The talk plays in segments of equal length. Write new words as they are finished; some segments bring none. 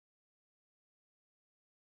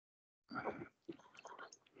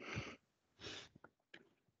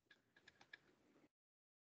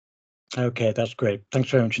Okay, that's great. Thanks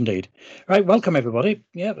very much indeed. Right, welcome everybody.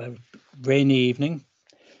 Yeah, a rainy evening.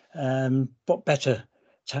 What better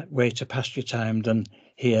way to pass your time than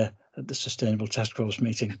here at the Sustainable Taskforce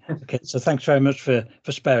meeting? Okay, so thanks very much for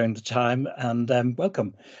sparing the time, and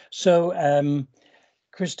welcome. So,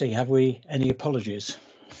 Christy, have we any apologies?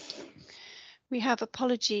 We have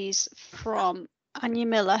apologies from Anya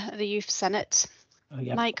Miller of the Youth Senate,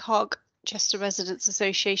 Mike Hogg, Chester Residents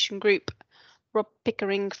Association Group, Rob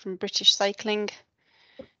Pickering from British Cycling,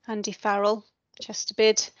 Andy Farrell, Chester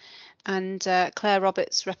Bid, and Claire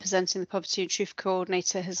Roberts, representing the Poverty and Truth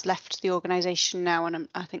Coordinator, has left the organisation now, and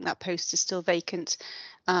I think that post is still vacant.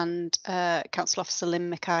 And Council Officer Lynn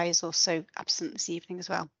Mackay is also absent this evening as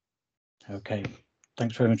well. Okay,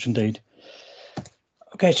 thanks very much indeed.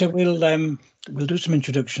 Okay, so we'll do some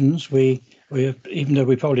introductions. We even though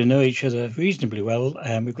we probably know each other reasonably well,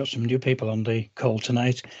 we've got some new people on the call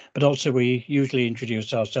tonight, but also we usually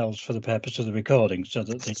introduce ourselves for the purpose of the recording so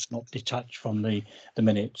that it's not detached from the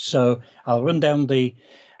minutes. So I'll run down the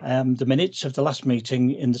minutes of the last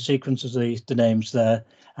meeting in the sequence of the names there,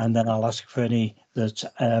 and then I'll ask for any that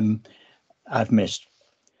I've missed.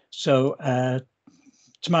 So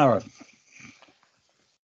Tamara.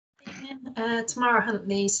 Tamara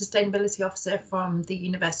Huntley, Sustainability Officer from the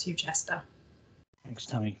University of Chester. Thanks,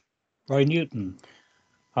 Tammy. Roy Newton.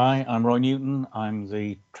 Hi, I'm Roy Newton. I'm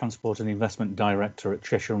the Transport and Investment Director at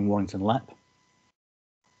Cheshire and Warrington LAP.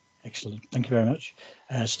 Excellent, thank you very much.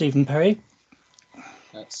 Stephen Perry.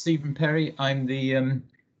 Stephen Perry, I'm the, in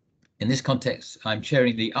this context, I'm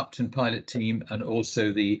chairing the Upton pilot team and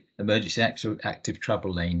also the Emergency Active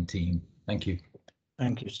Travel Lane team. Thank you.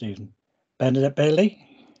 Thank you, Stephen. Bernadette Bailey.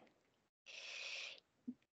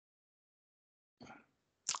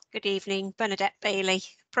 Good evening, Bernadette Bailey,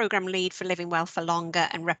 Programme Lead for Living Well for Longer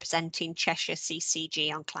and representing Cheshire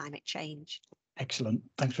CCG on climate change. Excellent,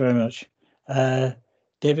 thanks very much.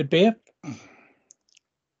 David Beer.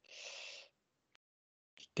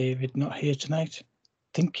 David not here tonight. I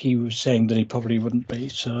think he was saying that he probably wouldn't be,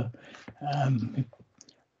 so I'll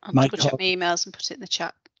double check my emails and put it in the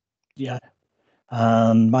chat. Yeah,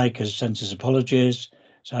 and Mike has sent his apologies.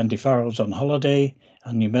 So Andy Farrell's on holiday.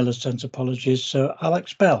 Anya Miller sent apologies. So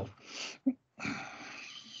Alex Bell.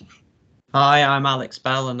 Hi, I'm Alex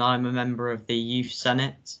Bell and I'm a member of the Youth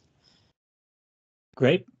Senate.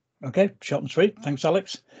 Great. Okay, short and sweet. Thanks,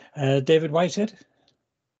 Alex. David Whitehead.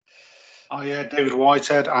 Hi, David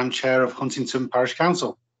Whitehead. I'm Chair of Huntington Parish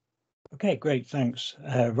Council. Okay, great. Thanks.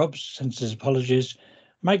 Rob sends his apologies.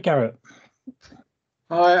 Mike Garrett.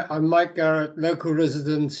 Hi, I'm Mike Garrett, local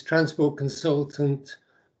resident, transport consultant,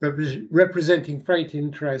 representing freight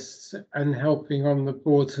interests and helping on the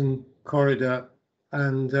Broughton corridor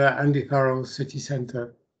and Andy Farrell City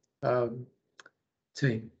Centre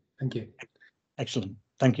team. Thank you. Excellent.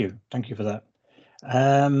 Thank you. Thank you for that.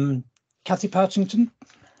 Kathy Partington.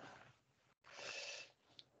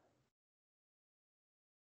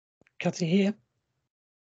 Kathy here.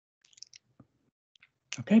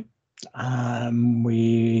 Okay.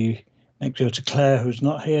 We next go to Claire, who's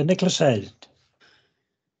not here. Nicholas Head.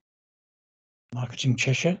 Marketing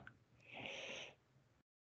Cheshire.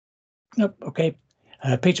 Nope. Okay.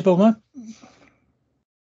 Peter Bulmer.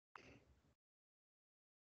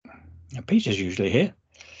 Now, Peter's usually here.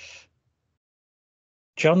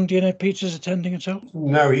 John, do you know if Peter's attending at all?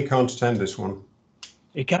 No, he can't attend this one.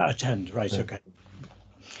 He can't attend, right? Okay.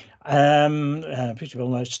 Peter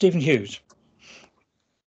Bulmer. Stephen Hughes.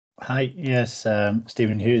 Hi, yes,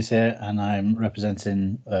 Stephen Hughes here, and I'm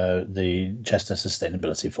representing the Chester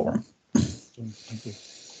Sustainability Forum. Thank you.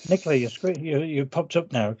 Nicola, you popped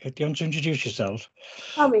up now. Do you want to introduce yourself?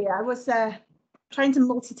 Oh yeah, I was trying to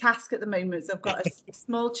multitask at the moment. So I've got a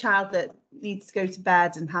small child that needs to go to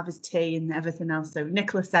bed and have his tea and everything else. So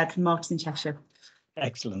Nicola said from Martin Cheshire.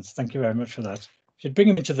 Excellent. Thank you very much for that. Should bring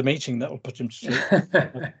him into the meeting. That will put him to sleep.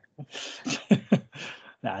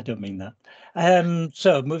 No, I don't mean that.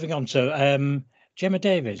 So moving on to Gemma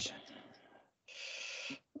Davies.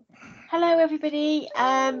 Hello everybody,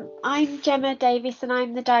 I'm Gemma Davis and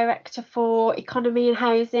I'm the Director for Economy and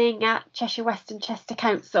Housing at Cheshire West and Chester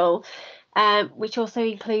Council, which also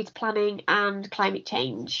includes planning and climate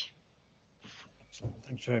change. Excellent.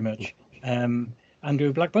 Thanks very much.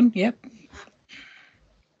 Andrew Blackburn, yep.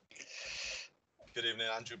 Good evening,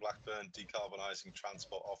 Andrew Blackburn, Decarbonising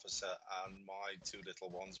Transport Officer, and my two little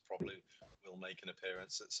ones probably will make an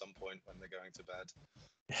appearance at some point when they're going to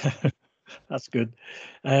bed. That's good.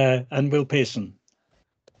 And Will Pearson.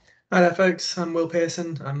 Hi there, folks. I'm Will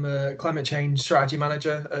Pearson. I'm a Climate Change Strategy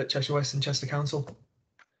Manager at Cheshire West and Chester Council.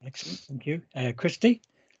 Excellent, thank you. Christy?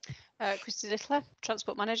 Christy Littler,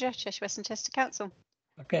 Transport Manager, Cheshire West and Chester Council.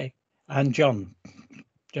 Okay, and John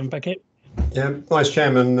Beckett? Yeah, Vice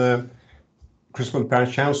Chairman, Crystal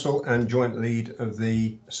Parish Council and joint lead of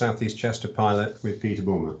the South East Chester pilot with Peter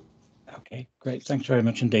Bulmer. Okay, great. Thanks very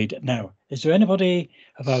much indeed. Now, is there anybody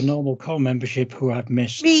of our normal core membership who I've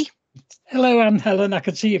missed? Me. Hello, Anne Helen. I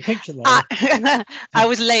can see your picture there. I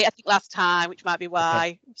was late, I think, last time, which might be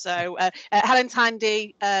why. Okay. So, Helen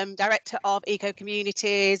Tandy, Director of Eco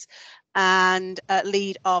Communities and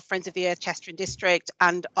lead of Friends of the Earth Chester and District,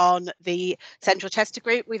 and on the Central Chester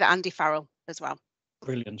Group with Andy Farrell as well.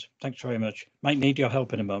 Brilliant. Thanks very much. Might need your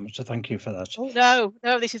help in a moment, so thank you for that. Oh,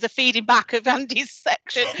 no, this is a feeding back of Andy's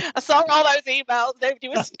section. I saw all those emails. Nobody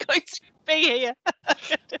was going to be here.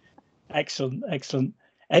 Excellent, excellent.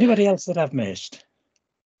 Anybody else that I've missed?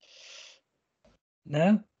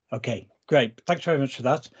 No? Okay, great. Thanks very much for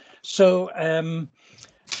that. So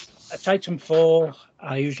at item 4,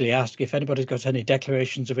 I usually ask if anybody's got any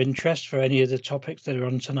declarations of interest for any of the topics that are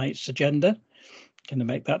on tonight's agenda. Can I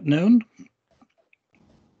make that known?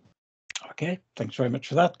 Okay, thanks very much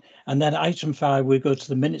for that. And then item 5, we go to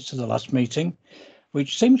the minutes of the last meeting,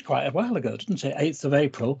 which seems quite a while ago, doesn't it? 8th of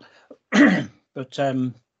April. But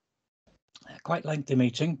quite lengthy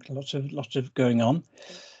meeting, lots of going on.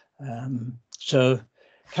 So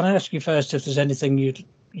can I ask you first if there's anything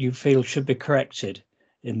you feel should be corrected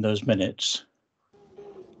in those minutes?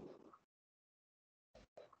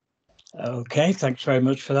 Okay, thanks very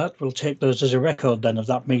much for that. We'll take those as a record then of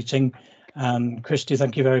that meeting. Christy,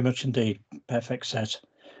 thank you very much indeed. Perfect set.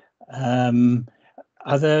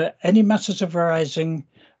 Are there any matters arising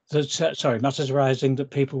that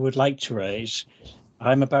people would like to raise?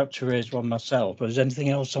 I'm about to raise one myself, but is anything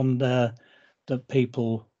else on there that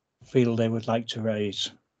people feel they would like to raise?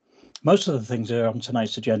 Most of the things are on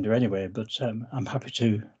tonight's agenda anyway, but I'm happy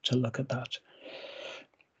to look at that.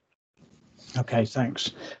 Okay,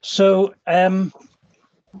 thanks. So I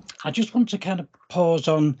just want to kind of pause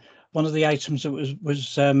on one of the items that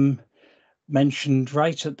was mentioned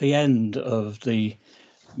right at the end of the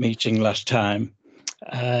meeting last time,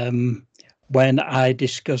 when I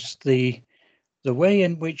discussed the way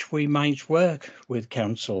in which we might work with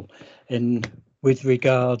council with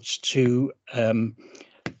regards to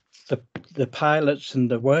the pilots and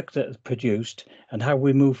the work that is produced and how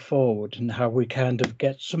we move forward and how we kind of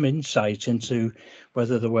get some insight into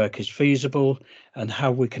whether the work is feasible and how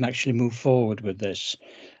we can actually move forward with this.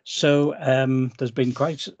 So there's been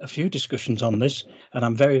quite a few discussions on this, and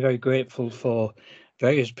I'm very, very grateful for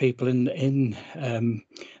various people in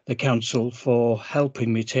the council for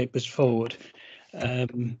helping me take this forward.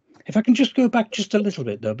 If I can just go back just a little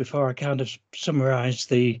bit though, before I kind of summarise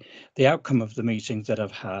the outcome of the meetings that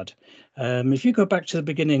I've had. If you go back to the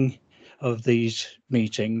beginning of these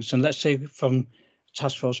meetings, and let's say from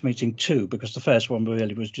Taskforce meeting 2, because the first one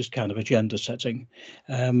really was just kind of agenda setting.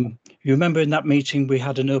 You remember in that meeting we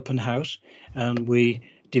had an open house and we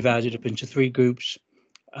divided up into 3 groups,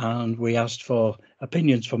 and we asked for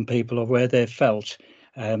opinions from people of where they felt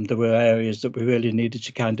there were areas that we really needed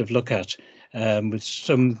to kind of look at with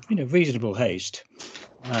some reasonable haste.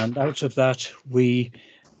 And out of that we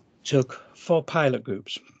took 4 pilot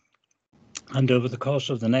groups, and over the course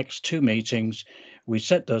of the next 2 meetings we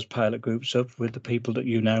set those pilot groups up with the people that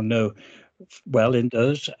you now know well in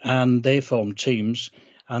those, and they formed teams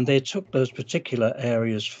and they took those particular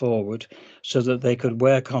areas forward so that they could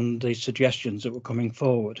work on the suggestions that were coming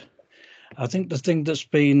forward. I think the thing that's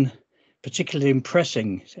been particularly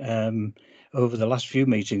impressing over the last few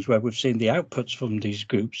meetings where we've seen the outputs from these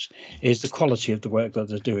groups is the quality of the work that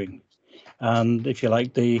they're doing, and if you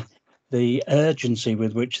like, the urgency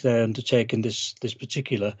with which they're undertaking this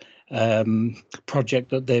particular project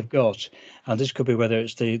that they've got. And this could be whether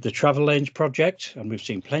it's the travel lanes project, and we've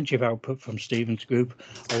seen plenty of output from Stephen's group,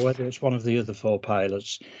 or whether it's one of the other 4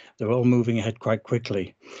 pilots. They're all moving ahead quite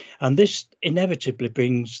quickly, and this inevitably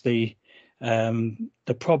brings the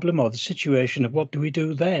problem or the situation of what do we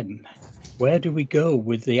do then? Where do we go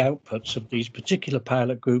with the outputs of these particular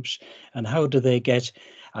pilot groups, and how do they get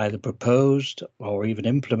either proposed or even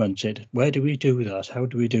implemented? Where do we do that? How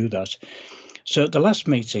do we do that? So at the last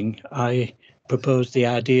meeting, I proposed the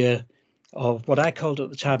idea of what I called at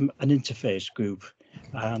the time an interface group,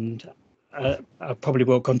 and I probably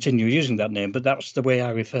won't continue using that name, but that's the way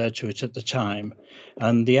I referred to it at the time.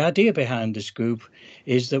 And the idea behind this group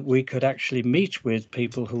is that we could actually meet with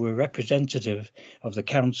people who were representative of the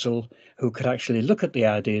council, who could actually look at the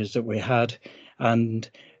ideas that we had and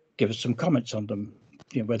give us some comments on them.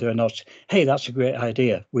 Whether or not, hey, that's a great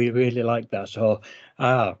idea, we really like that, or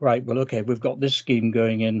Right. Well, okay, we've got this scheme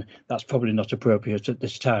going in. That's probably not appropriate at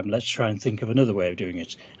this time. Let's try and think of another way of doing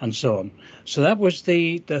it, and so on. So that was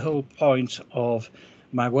the whole point of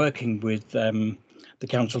my working with the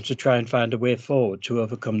council to try and find a way forward to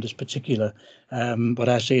overcome this particular what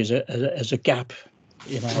I see as a gap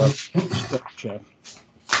in our structure.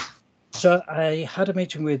 So I had a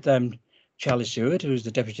meeting with Charlie Seward, who is the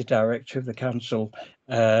Deputy Director of the Council,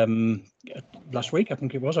 last week, I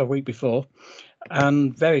think it was, or week before,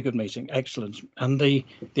 and very good meeting, excellent. And the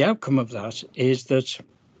outcome of that is that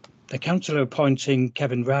the Council are appointing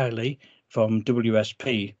Kevin Riley from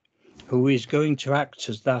WSP, who is going to act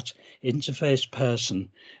as that interface person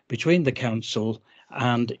between the Council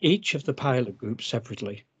and each of the pilot groups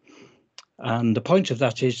separately. And the point of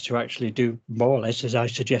that is to actually do more or less, as I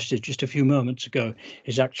suggested just a few moments ago,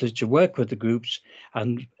 is actually to work with the groups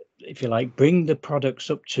and, if you like, bring the products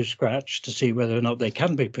up to scratch to see whether or not they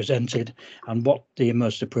can be presented and what the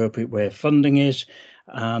most appropriate way of funding is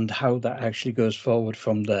and how that actually goes forward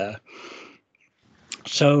from there.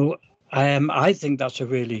 So I think that's a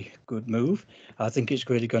really good move. I think it's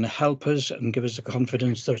really going to help us and give us the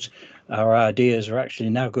confidence that our ideas are actually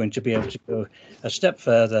now going to be able to go a step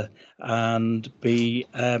further and be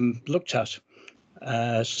looked at.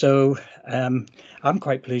 So I'm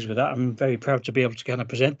quite pleased with that. I'm very proud to be able to kind of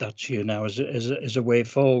present that to you now as a way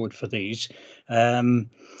forward for these. And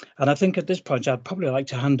I think at this point, I'd probably like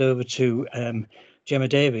to hand over to Gemma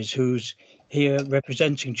Davies, who's here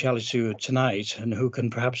representing Charlie Seward tonight and who can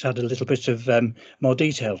perhaps add a little bit of more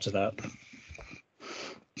detail to that.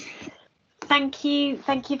 Thank you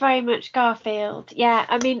very much, Garfield. Yeah,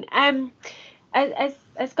 I mean,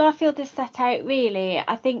 as Garfield has set out, really,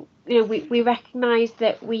 I think, you know, we recognised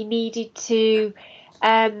that we needed to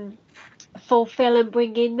fulfil and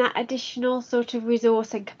bring in that additional sort of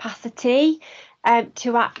resource and capacity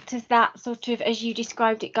to act as that sort of, as you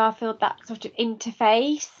described it, Garfield, that sort of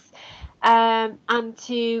interface, and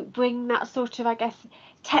to bring that sort of, I guess,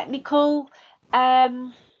 technical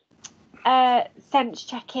sense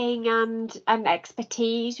checking and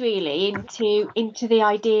expertise really into the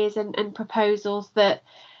ideas and proposals that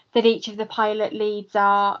each of the pilot leads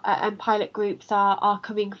are and pilot groups are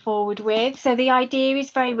coming forward with. So the idea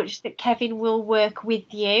is very much that Kevin will work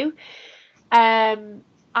with you, and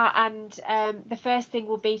the first thing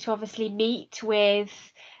will be to obviously meet with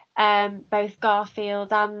both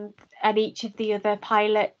Garfield and each of the other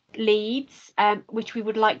pilot leads, which we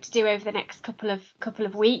would like to do over the next couple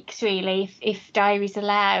of weeks, really, if diaries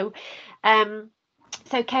allow.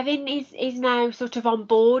 So Kevin is now sort of on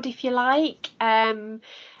board, if you like.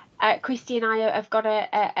 Christy and I have got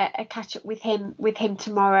a catch up with him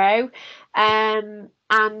tomorrow, and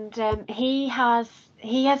he has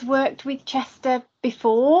worked with Chester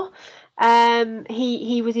before.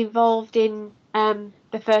 He was involved in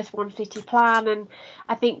the first One City plan, and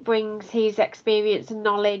I think brings his experience and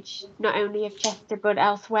knowledge not only of Chester but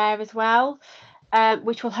elsewhere as well,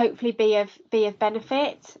 which will hopefully be of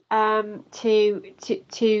benefit to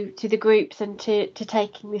the groups and to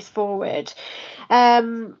taking this forward.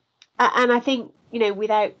 And I think, you know,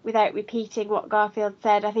 without repeating what Garfield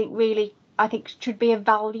said, I think should be of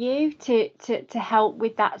value to help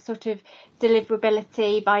with that sort of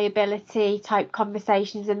deliverability, viability type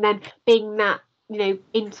conversations, and then being that, you know,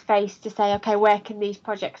 interface to say, okay, where can these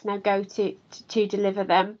projects now go to deliver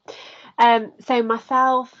them. So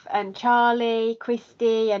myself and Charlie,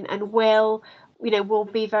 Christy and Will, you know, will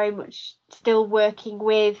be very much still working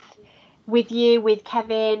with you, with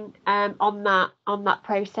Kevin, on that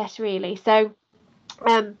process really. So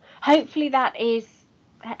hopefully that is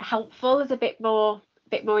helpful as a bit more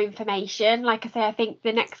information. Like I say, I think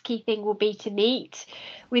the next key thing will be to meet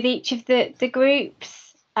with each of the groups,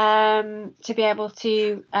 to be able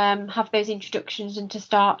to have those introductions and to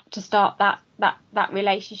start that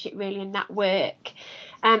relationship really and that work.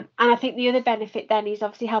 And I think the other benefit then is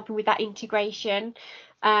obviously helping with that integration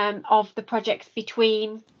of the projects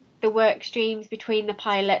between the work streams, between the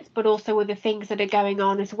pilots, but also with the things that are going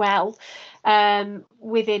on as well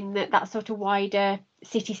within that sort of wider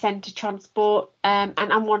city centre transport and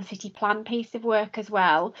One City plan piece of work as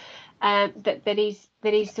well, that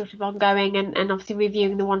is sort of ongoing and obviously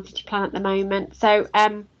reviewing the One City plan at the moment. So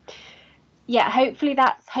yeah, hopefully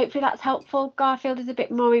that's helpful. Garfield is a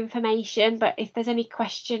bit more information, but if there's any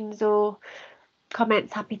questions or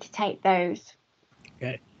comments, happy to take those.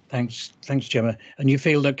 Okay, thanks Gemma. And you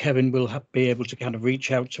feel that Kevin will be able to kind of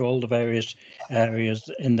reach out to all the various areas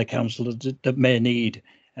in the council that may need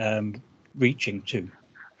reaching to?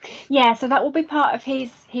 Yeah, so that will be part of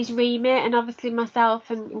his remit, and obviously myself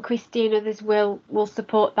and Christy and others will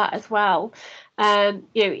support that as well. You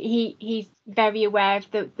know, he's very aware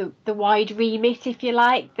of the wide remit, if you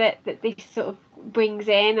like, that this sort of brings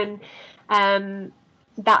in, and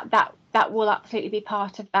that will absolutely be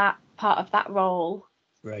part of that role.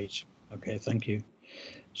 Great. Okay, thank you.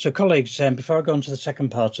 So, colleagues, before I go on to the second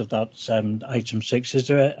part of that item 6,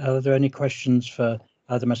 are there any questions for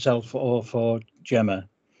either myself or for Gemma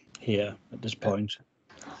here at this point?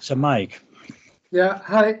 So, Mike. Yeah,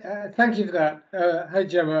 hi, thank you for that. Hi,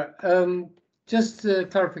 Gemma. Just a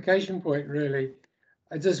clarification point, really.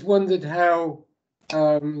 I just wondered how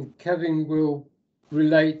Kevin will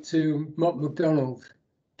relate to Mott MacDonald,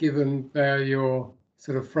 given they're your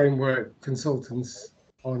sort of framework consultants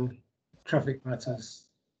on traffic matters.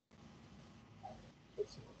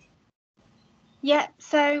 Yeah,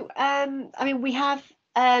 so I mean, we have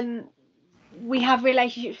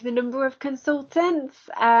relationships with a number of consultants,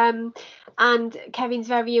 and Kevin's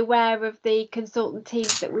very aware of the consultant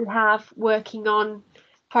teams that we have working on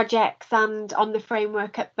projects and on the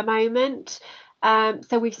framework at the moment.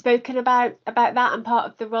 So we've spoken about that, and part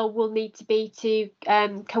of the role will need to be to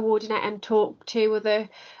coordinate and talk to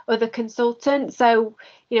other consultants. So,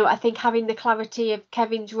 you know, I think having the clarity of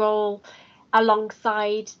Kevin's role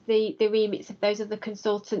alongside the remits of those other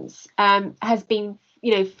consultants has been,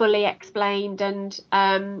 you know, fully explained, and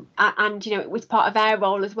you know, it was part of our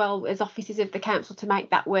role as well as officers of the council to make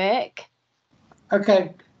that work.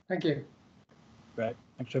 Okay, thank you. Right,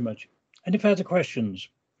 thanks very much. Any further questions?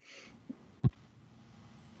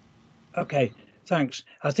 Okay, thanks.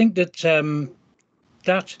 I think that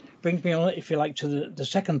that brings me on, if you like, to the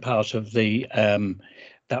second part of the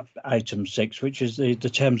that item 6, which is the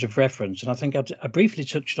terms of reference. And I think I briefly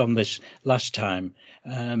touched on this last time,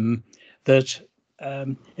 that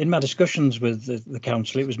in my discussions with the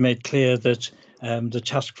council, it was made clear that the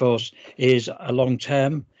task force is a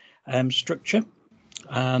long-term structure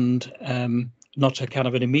and not a kind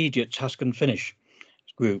of an immediate task and finish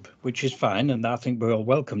group, which is fine, and I think we're all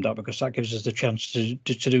welcome that, because that gives us the chance to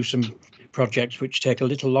do some projects which take a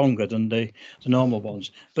little longer than the normal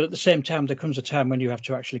ones. But at the same time, there comes a time when you have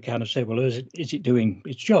to actually kind of say, well, is it doing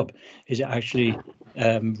its job? Is it actually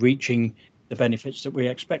reaching the benefits that we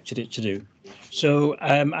expected it to do? So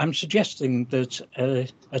I'm suggesting that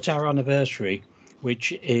at our anniversary,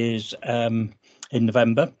 which is in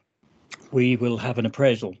November, we will have an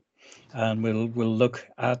appraisal, and we'll look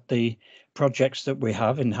at the projects that we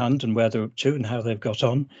have in hand and where they're up to and how they've got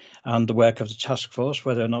on, and the work of the task force,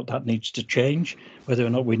 whether or not that needs to change, whether or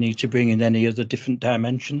not we need to bring in any other different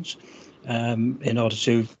dimensions in order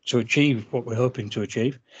to achieve what we're hoping to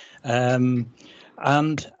achieve. And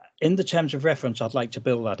in the terms of reference, I'd like to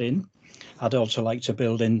build that in. I'd also like to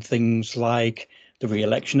build in things like the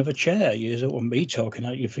re-election of a chair. You don't want me talking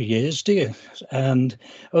at you for years, do you? And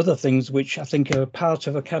other things which I think are part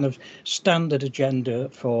of a kind of standard agenda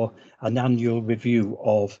for an annual review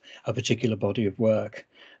of a particular body of work.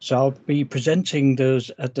 So I'll be presenting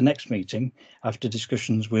those at the next meeting after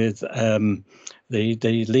discussions with the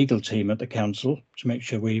legal team at the council to make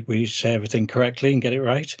sure we say everything correctly and get it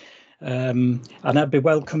right. And I'd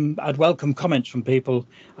welcome comments from people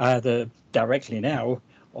either directly now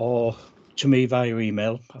or to me via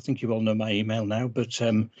email. I think you all know my email now, but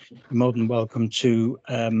you're more than welcome to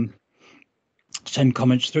send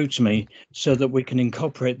comments through to me so that we can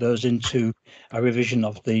incorporate those into a revision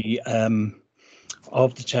of the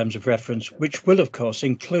terms of reference, which will of course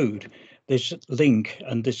include this link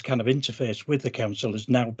and this kind of interface with the council is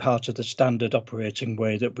now part of the standard operating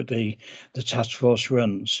way that the task force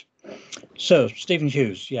runs. So, Stephen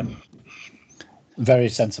Hughes, yeah. Very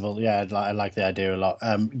sensible. Yeah, I like the idea a lot.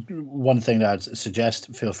 One thing that I'd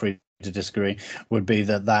suggest, feel free to disagree, would be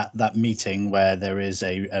that meeting where there is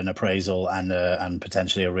an appraisal and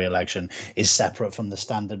potentially a re-election is separate from the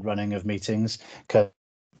standard running of meetings, because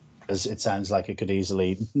it sounds like it could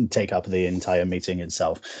easily take up the entire meeting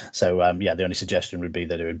itself. So yeah, the only suggestion would be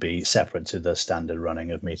that it would be separate to the standard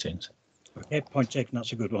running of meetings. Okay, point taken.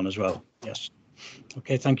 That's a good one as well. Yes.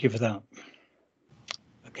 Okay, thank you for that.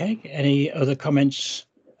 Okay, any other comments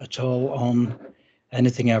at all on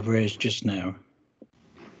anything I've raised just now?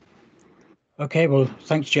 Okay, well,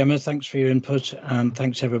 thanks, Gemma. Thanks for your input, and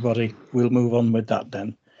thanks, everybody. We'll move on with that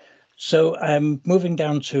then. So moving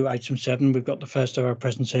down to item 7, we've got the first of our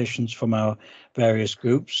presentations from our various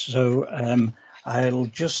groups. So I'll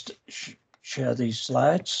just share these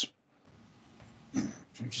slides.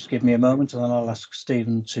 Just give me a moment, and then I'll ask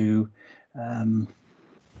Stephen to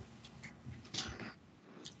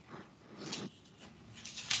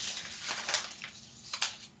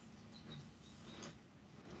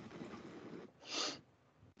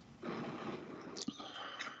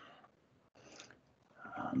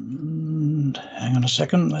And hang on a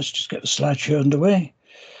second, let's just get the slideshow underway.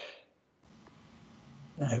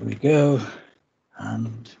 There we go.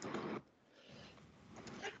 And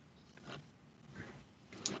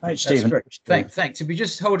right, Stephen. Thanks. If we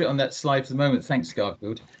just hold it on that slide for the moment. Thanks,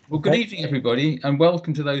 Garfield. Well, good evening, everybody, and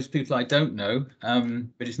welcome to those people I don't know.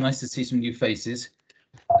 But it's nice to see some new faces.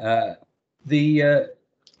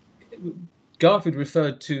 Garfield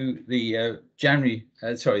referred to the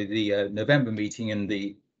November meeting and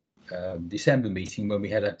the December meeting when we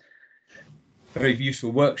had a very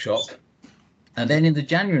useful workshop. And then in the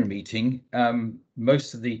January meeting,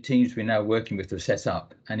 most of the teams we're now working with are set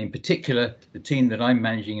up. And in particular, the team that I'm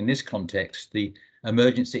managing in this context, the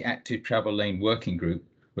Emergency Active Travel Lane Working Group,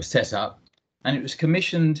 was set up. And it was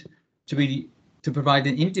commissioned to provide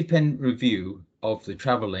an independent review of the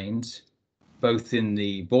travel lanes, both in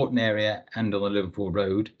the Bourton area and on the Liverpool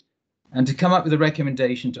Road, and to come up with a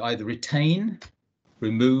recommendation to either retain,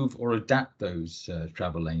 remove or adapt those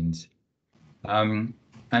travel lanes.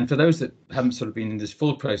 And for those that haven't sort of been in this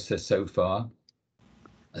full process so far,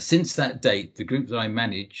 since that date, the group that I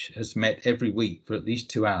manage has met every week for at least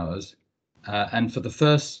 2 hours. And for the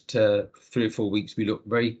first 3 or 4 weeks, we looked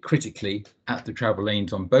very critically at the travel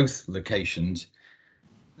lanes on both locations.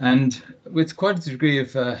 And with quite a degree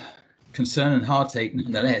of concern and heartache,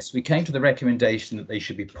 nonetheless, we came to the recommendation that they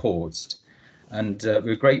should be paused. And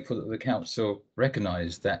we're grateful that the council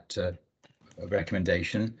recognised that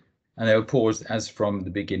recommendation, and they were paused as from the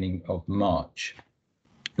beginning of March.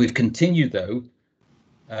 We've continued, though,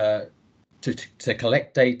 to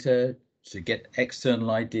collect data, to get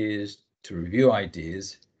external ideas, to review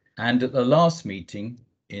ideas. And at the last meeting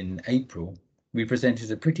in April, we presented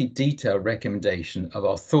a pretty detailed recommendation of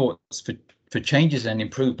our thoughts for changes and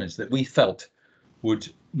improvements that we felt would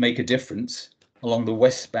make a difference along the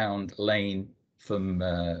westbound lane from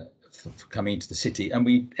coming into the city. And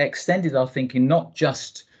we extended our thinking not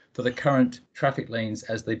just for the current traffic lanes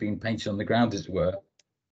as they've been painted on the ground, as it were,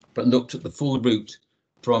 but looked at the full route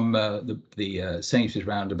from the Sainsbury's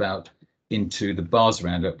roundabout into the Bars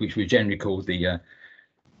roundabout, which we generally call the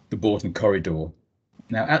Bourton corridor.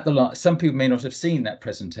 Now, at the some people may not have seen that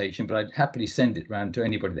presentation, but I'd happily send it round to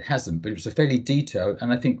anybody that hasn't. But it was a fairly detailed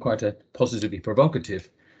and I think quite a positively provocative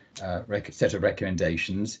set of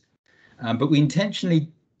recommendations. But we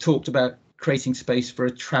intentionally talked about creating space for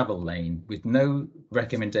a travel lane with no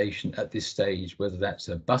recommendation at this stage, whether that's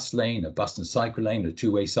a bus lane, a bus and cycle lane, a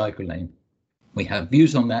two-way cycle lane. We have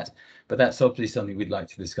views on that, but that's obviously something we'd like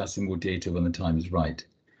to discuss in more detail when the time is right.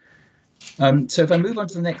 So if I move on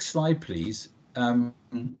to the next slide, please.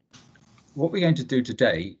 What we're going to do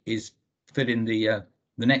today is fill in the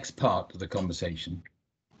next part of the conversation.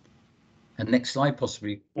 And next slide,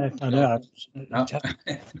 possibly. I know.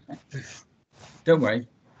 Don't worry.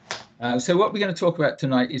 So what we're going to talk about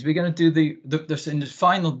tonight is we're going to do the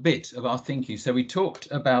final bit of our thinking. So we talked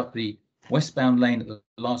about the westbound lane at the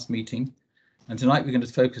last meeting, and tonight we're going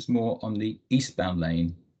to focus more on the eastbound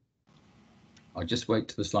lane. I'll just wait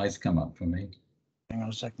till the slides come up for me. Hang on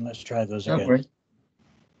a second, let's try those Don't again. worry.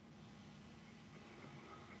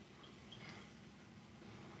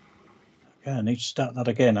 Okay, I need to start that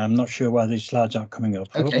again. I'm not sure why these slides aren't coming up.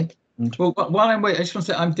 Okay. Well, while I'm waiting, I just want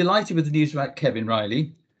to say I'm delighted with the news about Kevin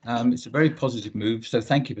Riley. It's a very positive move, so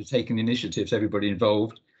thank you for taking the initiatives, everybody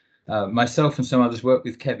involved. Myself and some others worked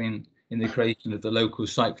with Kevin in the creation of the local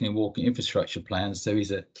cycling and walking infrastructure plan. So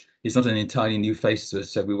he's not an entirely new face to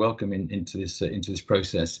us, so we welcome him into this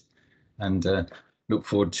process, and look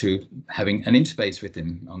forward to having an interface with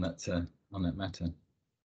him on that matter.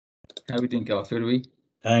 How are we doing, Garfield? Are we?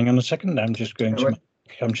 Hang on a second. I'm just going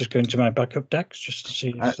to my backup decks just to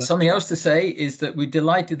see. If something else to say is that we're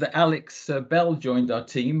delighted that Alex Bell joined our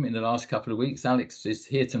team in the last couple of weeks. Alex is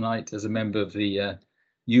here tonight as a member of the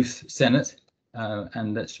Youth Senate,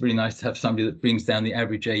 and that's really nice to have somebody that brings down the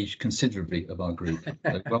average age considerably of our group.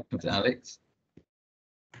 So welcome to Alex.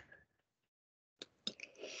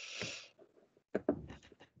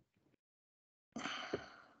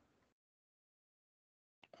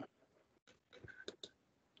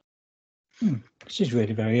 This is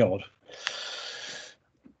really very odd.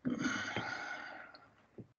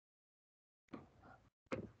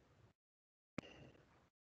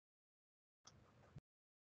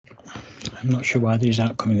 I'm not sure why these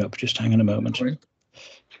aren't coming up. Just hang on a moment.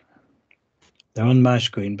 They're on my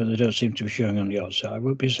screen, but they don't seem to be showing on yours, so I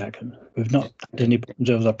won't be a second. We've not had any problems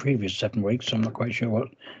over the previous 7 weeks, so I'm not quite sure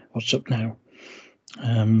what's up now.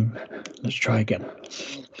 Let's try again.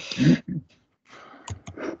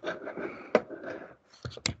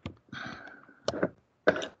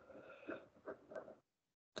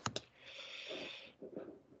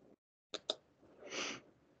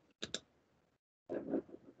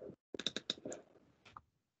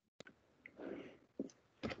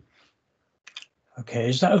 Okay,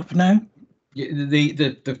 is that open now?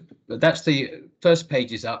 Yeah, that's the first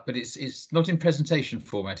page is up, but it's not in presentation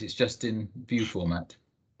format. It's just in view format.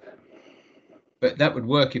 But that would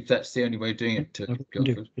work if that's the only way of doing it.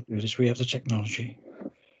 Do this. We have the technology.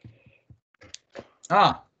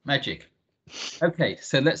 Ah, magic. Okay,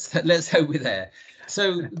 so let's hope we're there.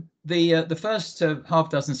 So the first half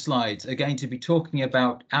dozen slides are going to be talking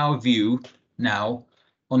about our view now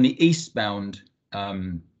on the eastbound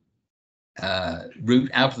route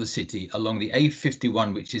out of the city along the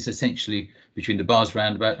A51, which is essentially between the Bars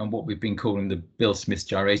roundabout and what we've been calling the Bill Smith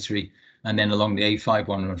gyratory, and then along the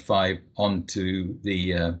A5115 onto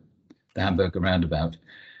the Hamburger roundabout.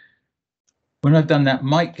 When I've done that,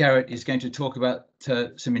 Mike Garrett is going to talk about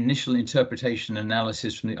some initial interpretation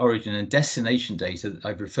analysis from the origin and destination data that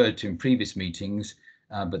I've referred to in previous meetings,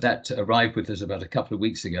 but that arrived with us about a couple of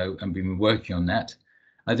weeks ago, and we've been working on that.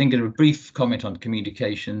 I think a brief comment on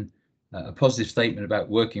communication, a positive statement about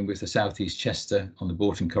working with the South East Chester on the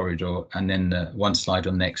Bolton corridor, and then one slide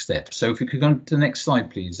on next steps. So if we could go on to the next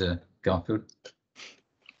slide, please, Garfield.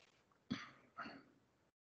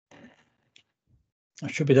 I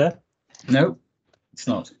should be there. No, it's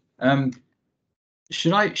not.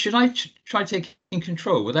 Should I try taking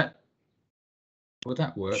control? Will that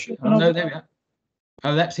work? Sure. Oh, no, there we are.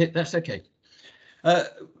 Oh, that's it. That's okay.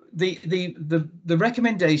 The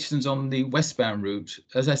recommendations on the westbound route,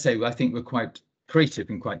 as I say, I think were quite creative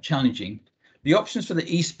and quite challenging. The options for the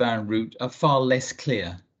eastbound route are far less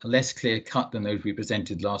clear cut than those we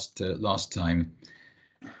presented last time.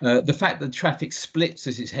 The fact that traffic splits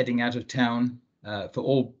as it's heading out of town for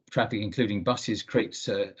all traffic, including buses, creates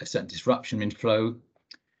a certain disruption in flow.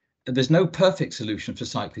 There's no perfect solution for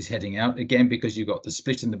cyclists heading out, again, because you've got the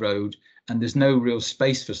split in the road and there's no real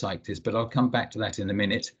space for cyclists, but I'll come back to that in a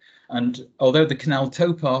minute. And although the canal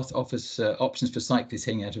towpath offers options for cyclists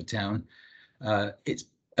heading out of town, it's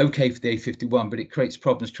okay for the A51, but it creates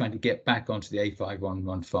problems trying to get back onto the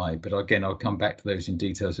A5115. But again, I'll come back to those in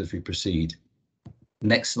details as we proceed.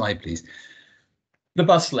 Next slide, please. The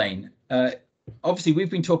bus lane. Obviously,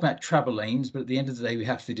 we've been talking about travel lanes, but at the end of the day, we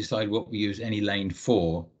have to decide what we use any lane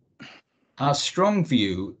for. Our strong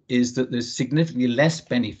view is that there's significantly less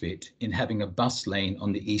benefit in having a bus lane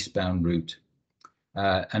on the eastbound route.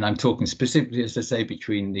 And I'm talking specifically, as I say,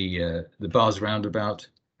 between the Bars roundabout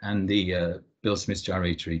and the Bill Smith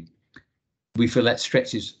gyratory. We feel that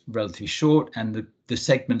stretch is relatively short, and the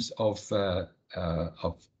segments of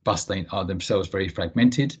bus lane are themselves very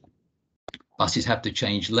fragmented. Buses have to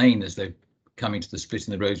change lane as they're coming to the split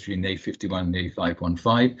in the road between the A51 and the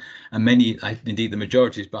A515, and many, indeed the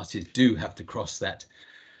majority of buses do have to cross that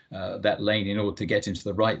lane in order to get into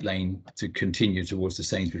the right lane to continue towards the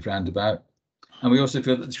Sainsbury's roundabout. And we also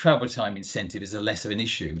feel that the travel time incentive is a less of an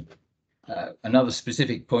issue. Another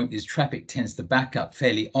specific point is traffic tends to back up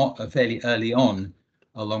fairly early on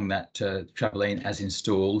along that travel lane as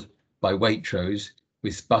installed by Waitrose,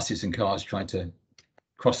 with buses and cars trying to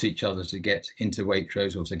cross each other to get into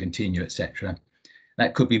Waitrose or to continue, etc.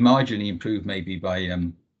 That could be marginally improved maybe by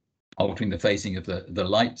altering the phasing of the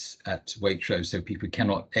lights at Waitrose so people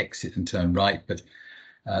cannot exit and turn right, but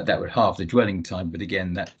that would halve the dwelling time. But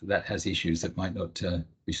again, that has issues that might not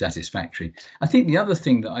be satisfactory. I think the other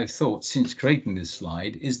thing that I've thought since creating this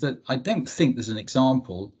slide is that I don't think there's an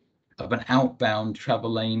example of an outbound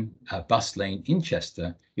travel lane, bus lane in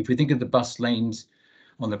Chester. If we think of the bus lanes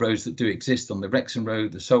on the roads that do exist on the Wrexham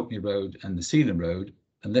Road, the Saltney Road and the Sealand Road,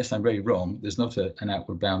 unless I'm very wrong, there's not an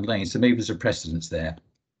outward bound lane. So maybe there's a precedence there.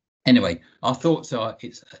 Anyway, our thoughts are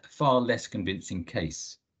it's a far less convincing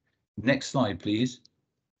case. Next slide, please.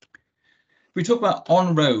 We talk about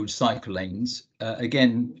on-road cycle lanes.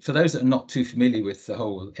 Again, for those that are not too familiar with the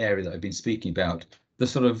whole area that I've been speaking about, the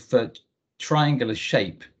sort of triangular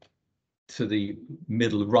shape to the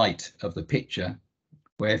middle right of the picture,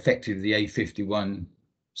 where effectively the A51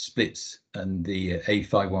 splits and the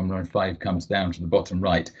A5115 comes down to the bottom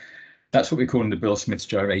right. That's what we're calling the Bill Smith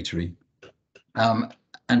gyratory.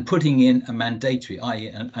 And putting in a mandatory, i.e.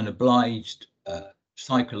 an obliged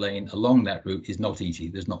cycle lane along that route is not easy.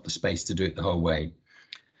 There's not the space to do it the whole way.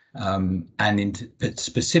 But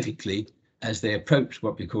specifically, as they approach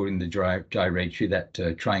what we're calling the gyratory,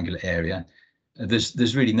 that triangular area,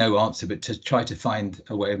 there's really no answer but to try to find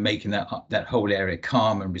a way of making that whole area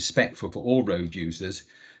calm and respectful for all road users.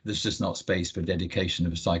 There's just not space for dedication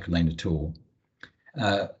of a cycle lane at all.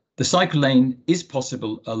 The cycle lane is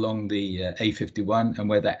possible along the A51, and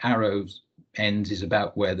where that arrow ends is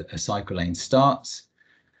about where a cycle lane starts.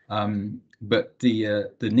 But the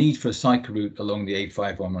need for a cycle route along the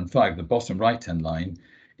A5115, the bottom right-hand line,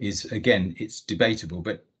 is, again, it's debatable,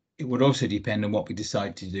 but it would also depend on what we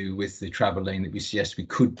decide to do with the travel lane that we suggest we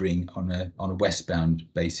could bring on a westbound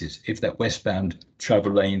basis. If that westbound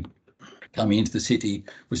travel lane coming into the city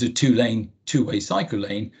was a two-way cycle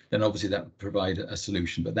lane, then obviously that would provide a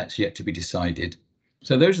solution, but that's yet to be decided.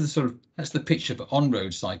 So those are that's the picture for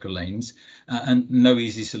on-road cycle lanes, and no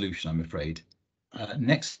easy solution, I'm afraid.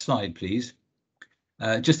 Next slide, please.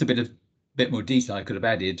 Just a bit more detail I could have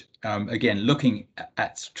added. Again, looking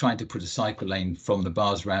at trying to put a cycle lane from the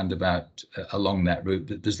Bars roundabout along that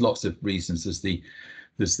route, there's lots of reasons. There's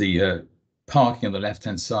the parking on the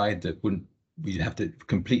left-hand side that we'd have to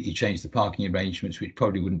completely change the parking arrangements, which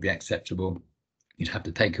probably wouldn't be acceptable. You'd have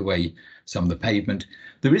to take away some of the pavement.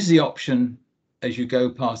 There is the option, as you go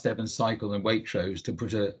past Evans Cycle and Waitrose, to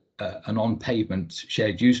put an on-pavement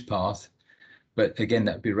shared use path, but again,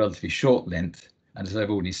 that would be a relatively short length. And as I've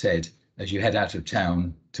already said, as you head out of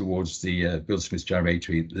town towards the Bill Smith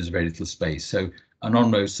Gyratory, there's very little space. So an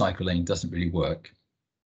on-road cycle lane doesn't really work.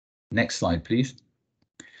 Next slide, please.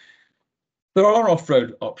 There are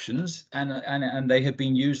off-road options, and they have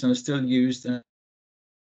been used and are still used.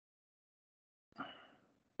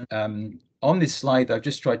 On this slide, I've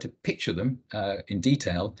just tried to picture them in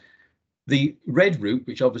detail. The red route,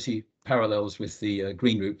 which obviously parallels with the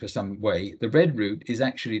green route for some way, the red route is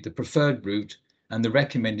actually the preferred route and the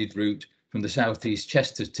recommended route from the South East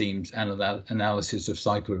Chester team's analysis of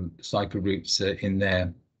cycle routes in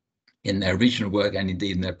their original work and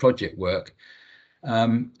indeed in their project work.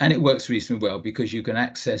 And it works reasonably well because you can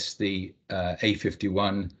access the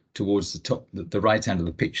A51 towards the right hand of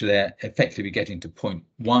the picture there, effectively getting to point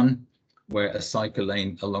 1, where a cycle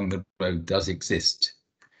lane along the road does exist.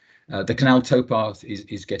 The canal towpath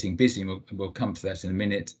is getting busy, and we'll come to that in a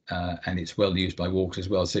minute, and it's well used by walkers as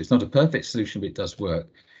well. So it's not a perfect solution, but it does work.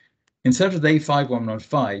 In terms of the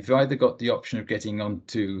A5115, you've either got the option of getting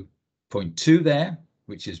onto point 2 there,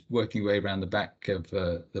 which is working way around the back of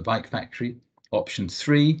the bike factory. Option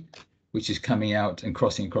 3, which is coming out and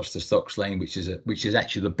crossing across the Stocks Lane, which is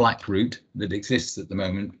actually the black route that exists at the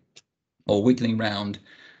moment, or wiggling round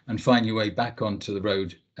and find your way back onto the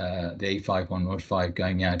road, the A5115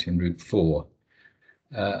 going out in Route 4.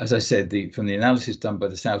 As I said, from the analysis done by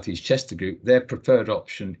the South East Chester group, their preferred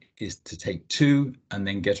option is to take 2 and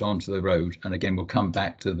then get onto the road. And again, we'll come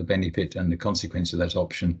back to the benefit and the consequence of that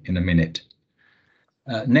option in a minute.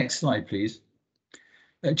 Next slide, please.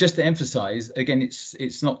 Just to emphasise, again,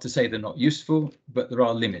 it's not to say they're not useful, but there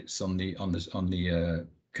are limits on the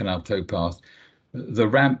canal towpath. The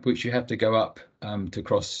ramp which you have to go up to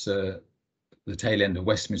cross the tail end of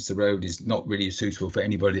Westminster Road is not really suitable for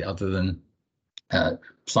anybody other than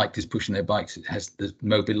cyclists pushing their bikes. The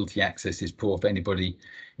mobility access is poor for anybody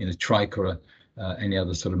in a trike or any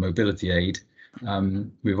other sort of mobility aid.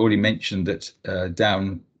 We've already mentioned that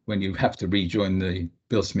down when you have to rejoin the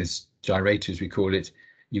Bill Smith Gyratory, as we call it,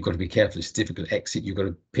 you've got to be careful. It's a difficult exit. You've got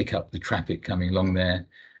to pick up the traffic coming along there.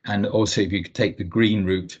 And also, if you take the green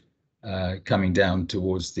route coming down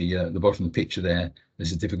towards the bottom of the picture there,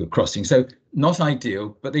 there's a difficult crossing. So not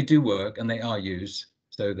ideal, but they do work and they are used.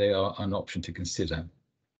 So they are an option to consider.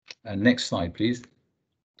 Next slide, please.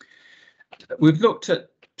 We've looked at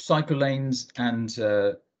cycle lanes and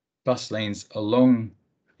bus lanes along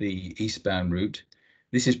the eastbound route.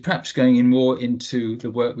 This is perhaps going in more into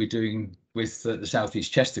the work we're doing with the South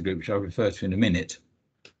East Chester group, which I'll refer to in a minute.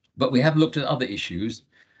 But we have looked at other issues,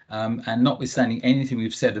 and notwithstanding anything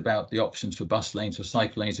we've said about the options for bus lanes or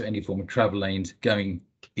cycle lanes or any form of travel lanes going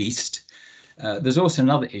east, there's also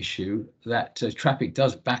another issue that traffic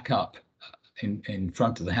does back up in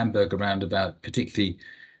front of the Hamburger roundabout, particularly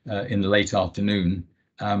in the late afternoon,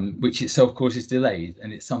 which itself, of course, is delayed.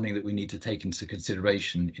 And it's something that we need to take into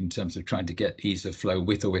consideration in terms of trying to get ease of flow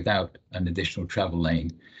with or without an additional travel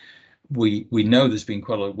lane. We know there's been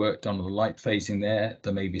quite a lot of work done on the light phasing there.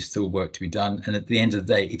 There may be still work to be done. And at the end of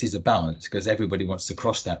the day, it is a balance because everybody wants to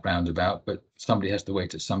cross that roundabout, but somebody has to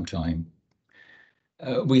wait at some time.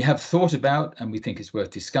 We have thought about, and we think it's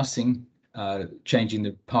worth discussing, changing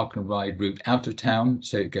the park and ride route out of town.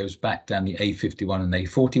 So it goes back down the A51 and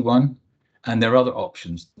A41. And there are other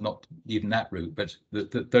options, not even that route, but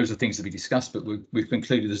those are things to be discussed. But we've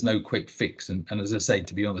concluded there's no quick fix. And as I say,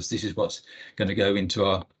 to be honest, this is what's going to go into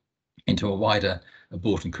a wider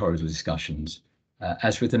Bolton corridor discussions.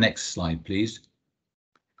 As with the next slide, please.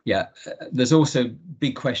 Yeah, there's also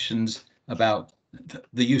big questions about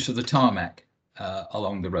the use of the tarmac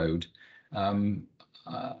along the road.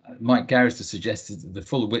 Mike Garris has suggested that the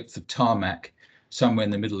full width of tarmac somewhere in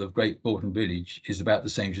the middle of Great Bolton Village is about the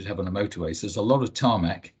same as you'd have on a motorway. So there's a lot of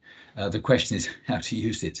tarmac. The question is how to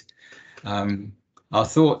use it. Our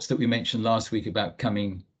thoughts that we mentioned last week about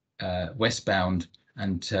coming westbound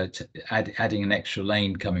and adding an extra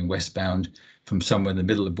lane coming westbound from somewhere in the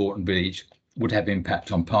middle of Bourton Village would have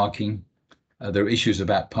impact on parking. There are issues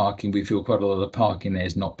about parking. We feel quite a lot of parking there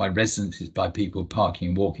is not by residents, it's by people parking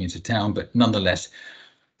and walking into town, but nonetheless,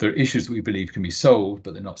 there are issues that we believe can be solved,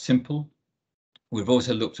 but they're not simple. We've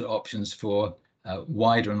also looked at options for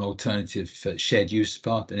wider and alternative shared use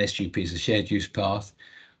path, an SUP is a shared use path,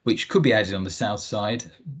 which could be added on the south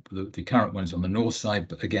side. The current one is on the north side,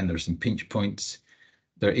 but again, there are some pinch points.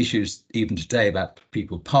 There are issues even today about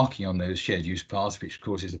people parking on those shared use paths, which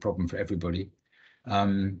causes a problem for everybody. As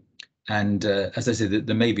I said,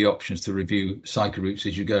 there may be options to review cycle routes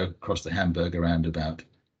as you go across the Hamburger roundabout.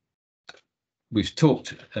 We've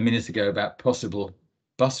talked a minute ago about possible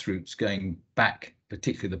bus routes going back,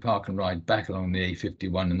 particularly the park and ride back along the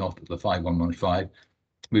A51 and not the 5115.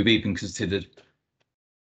 We've even considered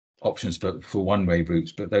options for one-way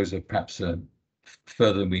routes, but those are perhaps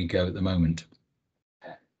further than we go at the moment.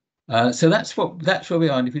 So that's where we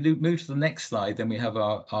are. And if we move to the next slide, then we have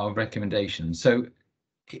our recommendations. So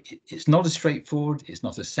it's not as straightforward, it's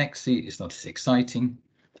not as sexy, it's not as exciting,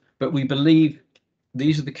 but we believe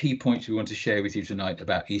these are the key points we want to share with you tonight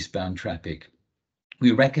about eastbound traffic.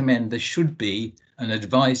 We recommend there should be an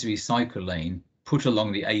advisory cycle lane put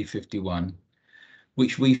along the A51,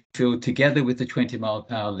 which we feel, together with the 20 mile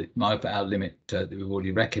per hour limit that we've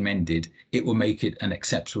already recommended, it will make it an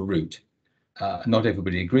acceptable route. Not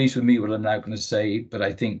everybody agrees with me what I'm now going to say, but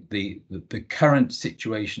I think the current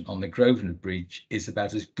situation on the Grosvenor Bridge is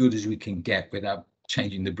about as good as we can get without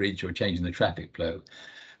changing the bridge or changing the traffic flow.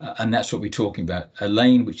 And that's what we're talking about, a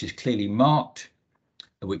lane which is clearly marked,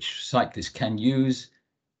 which cyclists can use,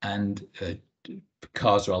 and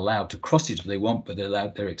cars are allowed to cross it if they want, but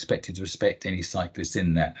they're expected to respect any cyclists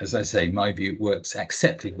in that. As I say, my view, it works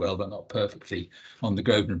acceptably well, but not perfectly on the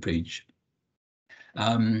Grosvenor Bridge.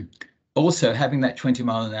 Also, having that 20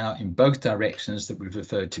 mile an hour in both directions that we've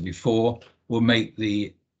referred to before will make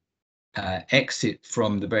the exit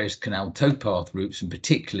from the various canal towpath routes, and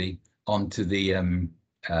particularly onto the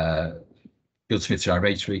Guildsmith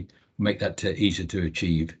Gyratory, make that easier to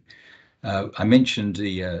achieve. I mentioned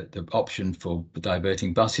the option for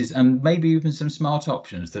diverting buses, and maybe even some smart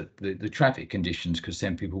options that the traffic conditions could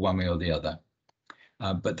send people one way or the other.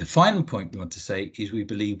 But the final point we want to say is we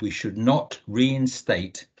believe we should not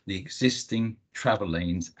reinstate the existing travel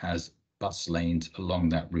lanes as bus lanes along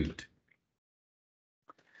that route.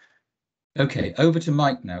 Okay, over to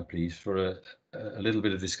Mike now, please, for a little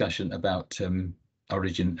bit of discussion about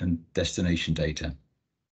origin and destination data.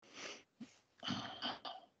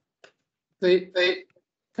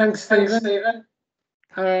 Thanks, Stephen.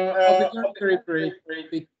 I'll be very brief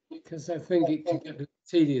because I think it can get a bit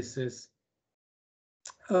tedious, this.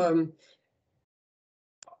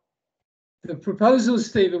 The proposals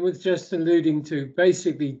Stephen was just alluding to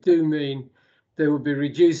basically do mean there will be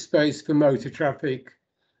reduced space for motor traffic,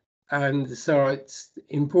 and so it's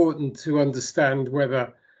important to understand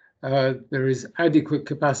whether there is adequate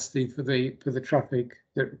capacity for the traffic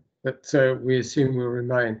that we assume will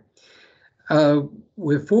remain.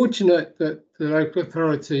 We're fortunate that the local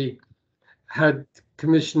authority had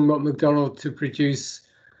commissioned Mott MacDonald to produce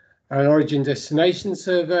an origin destination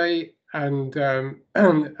survey and a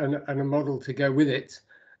model to go with it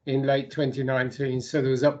in late 2019. So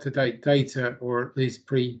there was up-to-date data, or at least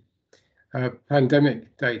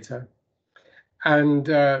pre-pandemic data. And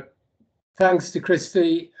thanks to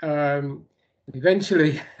Christy,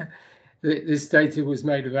 eventually this data was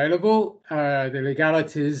made available. The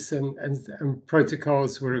legalities and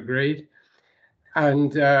protocols were agreed,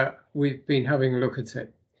 and we've been having a look at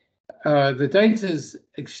it. The data is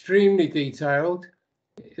extremely detailed.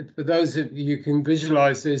 For those of you who can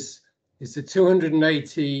visualize this, it's a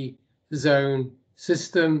 280 zone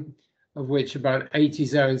system, of which about 80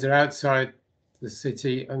 zones are outside the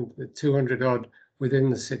city and the 200 odd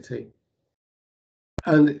within the city.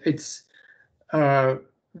 And it's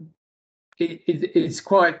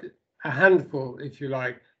quite a handful, if you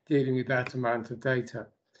like, dealing with that amount of data.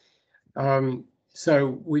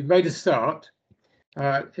 So we've made a start. Can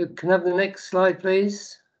I have the next slide,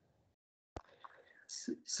 please?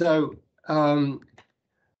 So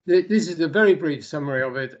this is a very brief summary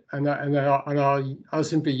of it, and I'll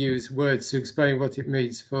simply use words to explain what it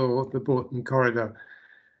means for the Bourton corridor.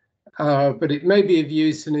 But it may be of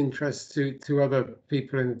use and interest to other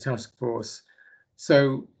people in the task force.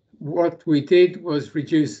 So what we did was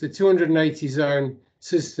reduce the 280 zone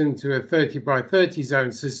system to a 30 by 30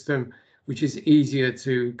 zone system, which is easier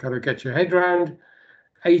to kind of get your head around.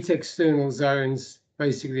 8 external zones,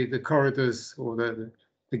 basically the corridors or the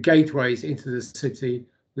gateways into the city,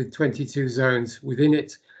 with 22 zones within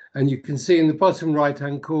it, And you can see in the bottom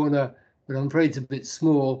right-hand corner, but I'm afraid it's a bit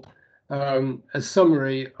small, a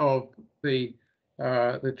summary of the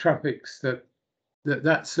traffics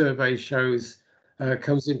that survey shows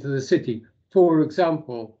comes into the city. For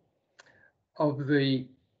example, of the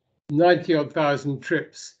 90-odd thousand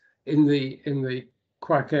trips in the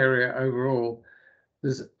Quack area overall,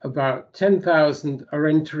 there's about 10,000 are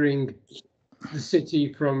entering the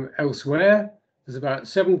city from elsewhere. There's about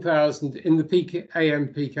 7,000 in the AM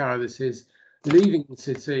peak hour, this is, leaving the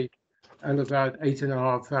city, and about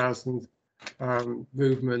 8,500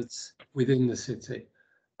 movements within the city.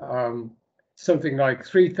 Something like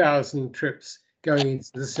 3,000 trips going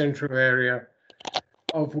into the central area,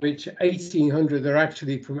 of which 1,800 are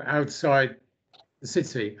actually from outside the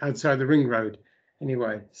city, outside the ring road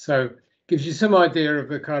anyway. So gives you some idea of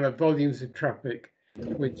the kind of volumes of traffic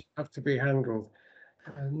which have to be handled.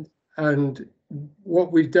 And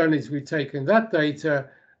what we've done is we've taken that data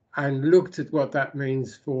and looked at what that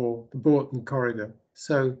means for the Bourton corridor.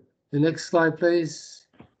 So the next slide, please.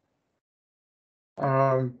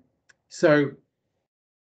 So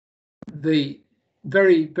the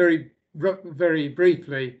very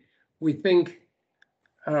briefly, we think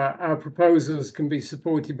our proposals can be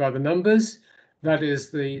supported by the numbers. That is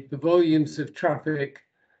the volumes of traffic,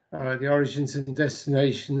 the origins and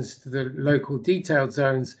destinations to the local detailed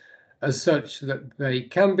zones as such that they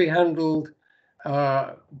can be handled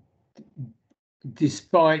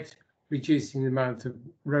despite reducing the amount of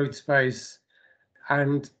road space.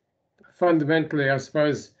 And fundamentally, I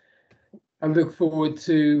suppose, I look forward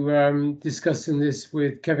to discussing this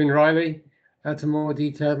with Kevin Riley at a more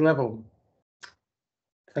detailed level.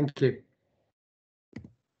 Thank you.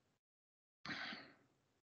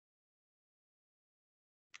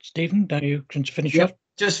 Stephen, do you want to finish Yep. off?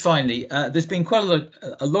 Just finally, there's been quite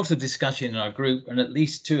a lot of discussion in our group, and at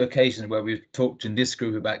least 2 occasions where we've talked in this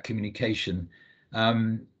group about communication.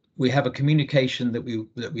 We have a communication that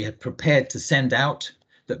we had prepared to send out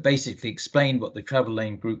that basically explained what the travel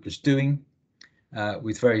lane group was doing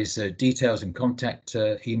with various details and contact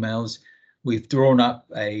emails. We've drawn up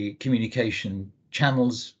a communication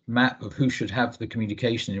channels map of who should have the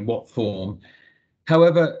communication in what form.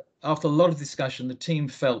 However, after a lot of discussion, the team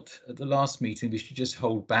felt at the last meeting we should just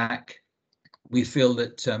hold back. We feel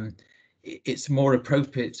that it's more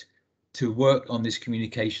appropriate to work on this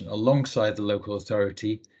communication alongside the local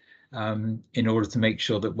authority in order to make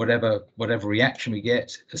sure that whatever reaction we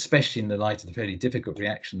get, especially in the light of the fairly difficult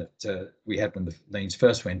reaction that we had when the lanes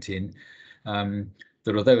first went in,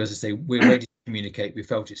 that although, as I say, we're ready to communicate, we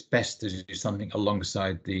felt it's best to do something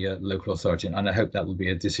alongside the local authority, and I hope that will be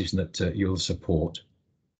a decision that you'll support.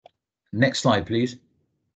 Next slide, please.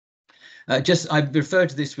 I've referred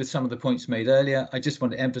to this with some of the points made earlier. I just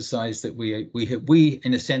want to emphasize that we,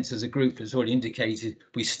 in a sense, as a group, as already indicated,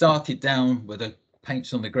 we started down with the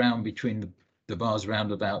paints on the ground between the Bars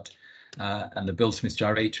roundabout and the Bill Smith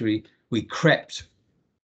gyratory. We crept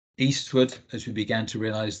eastward as we began to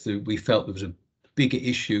realize that we felt there was a bigger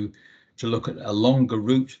issue to look at a longer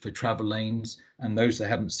route for travel lanes, and those that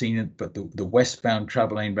haven't seen it, but the westbound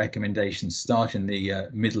travel lane recommendations start in the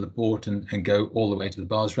middle of Bourton and go all the way to the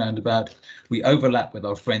Bars roundabout. We overlap with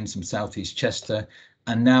our friends from Southeast Chester,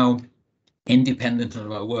 and now, independent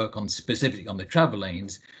of our work on specifically on the travel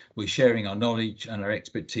lanes, we're sharing our knowledge and our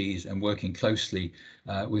expertise and working closely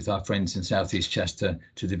with our friends in Southeast Chester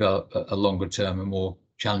to develop a longer term and more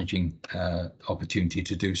challenging opportunity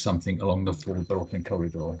to do something along the full Bourton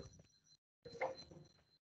corridor.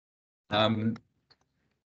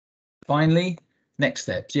 Finally, next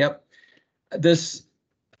steps. Yep, there's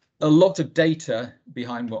a lot of data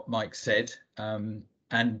behind what Mike said,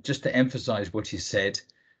 and just to emphasize what he said,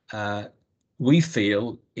 we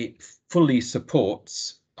feel it fully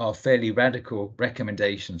supports our fairly radical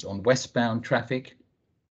recommendations on westbound traffic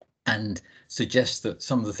and suggests that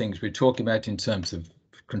some of the things we're talking about in terms of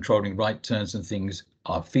controlling right turns and things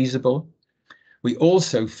are feasible. We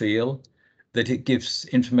also feel that it gives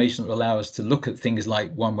information that will allow us to look at things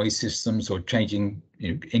like one-way systems or changing,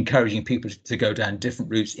 encouraging people to go down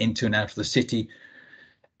different routes into and out of the city.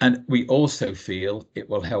 And we also feel it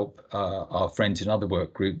will help our friends in other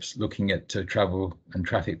work groups looking at travel and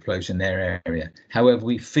traffic flows in their area. However,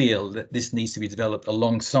 we feel that this needs to be developed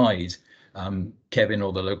alongside Kevin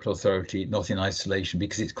or the local authority, not in isolation,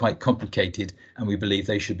 because it's quite complicated, and we believe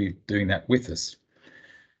they should be doing that with us.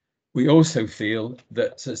 We also feel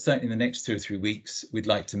that certainly in the next 2 or 3 weeks, we'd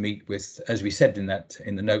like to meet with, as we said in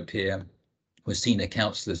the note here, with senior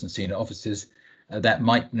councillors and senior officers. That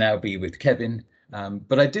might now be with Kevin,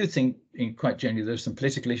 But I do think, quite generally, there's some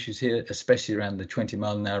political issues here, especially around the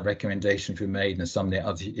 20-mile-an-hour recommendations we made and some of the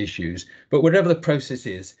other issues. But whatever the process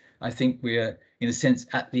is, I think we are, in a sense,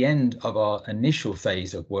 at the end of our initial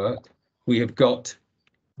phase of work. We've got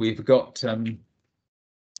sorry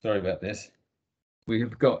about this.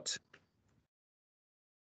 We've got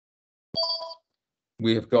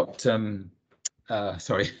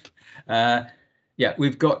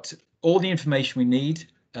all the information we need.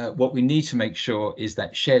 What we need to make sure is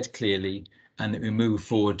that shared clearly and that we move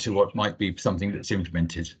forward to what might be something that's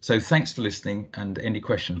implemented. So thanks for listening, and any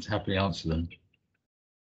questions, happily answer them.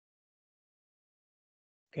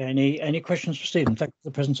 Okay, any questions for Stephen? Thanks for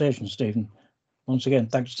the presentation, Stephen. Once again,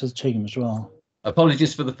 thanks to the team as well.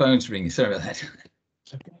 Apologies for the phones ringing, sorry about that.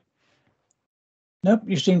 Okay. Nope,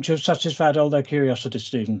 you seem to have satisfied all their curiosity,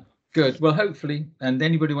 Stephen. Good, well, hopefully, and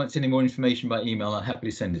anybody wants any more information by email, I'll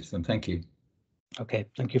happily send it to them. Thank you. Okay,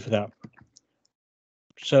 thank you for that.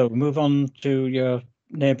 So move on to your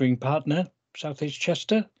neighbouring partner, South East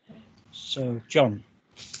Chester. So, John.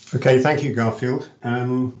 Okay, thank you, Garfield.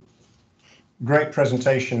 Great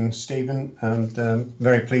presentation, Stephen, and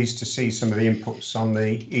very pleased to see some of the inputs on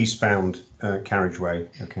the eastbound carriageway.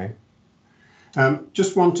 Okay.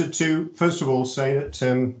 Just wanted to, first of all, say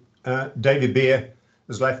that David Beer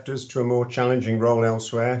has left us to a more challenging role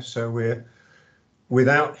elsewhere. So we're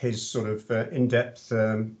without his sort of in-depth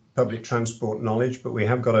public transport knowledge, but we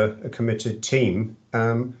have got a committed team.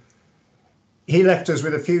 He left us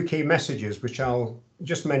with a few key messages, which I'll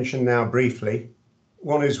just mention now briefly.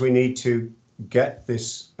 One is we need to get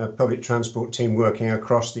this public transport team working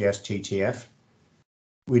across the STTF.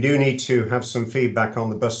 We do need to have some feedback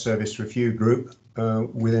on the bus service review group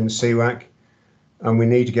within CWAC, and we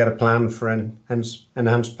need to get a plan for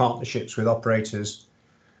enhanced partnerships with operators.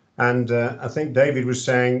 And I think David was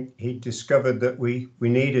saying he discovered that we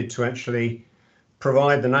needed to actually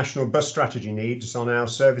provide the national bus strategy needs on our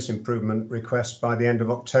service improvement request by the end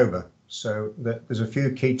of October. So there's a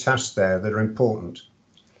few key tasks there that are important.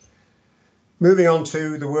 Moving on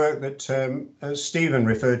to the work that Stephen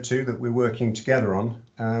referred to that we're working together on,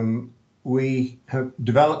 we have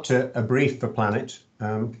developed a brief for Planet.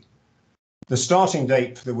 The starting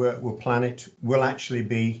date for the work with Planet will actually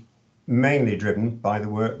be mainly driven by the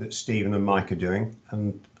work that Stephen and Mike are doing,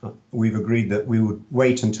 and we've agreed that we would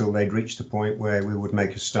wait until they'd reached the point where we would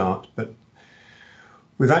make a start. But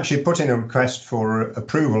we've actually put in a request for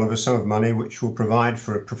approval of a sum of money which will provide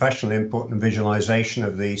for a professional input and visualisation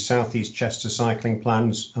of the South East Chester cycling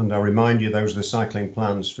plans, and I'll remind you those are the cycling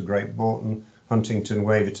plans for Great Bourton, Huntington,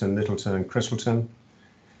 Waverton, Littleton and Christleton.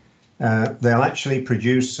 They'll actually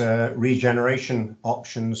produce regeneration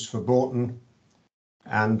options for Bourton,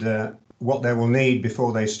 and what they will need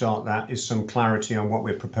before they start that is some clarity on what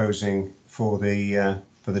we're proposing for the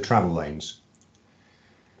travel lanes.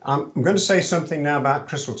 I'm going to say something now about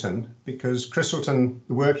Christleton, because the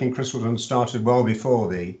work in Christleton started well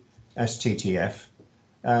before the STTF.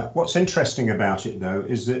 What's interesting about it, though,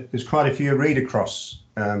 is that there's quite a few read-across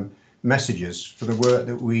messages for the work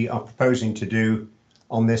that we are proposing to do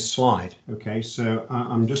on this slide. Okay, so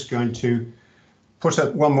I'm just going to put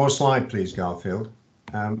up one more slide, please, Garfield.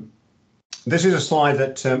 This is a slide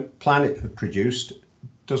that Planet had produced.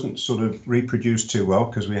 Doesn't sort of reproduce too well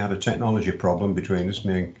because we had a technology problem between us,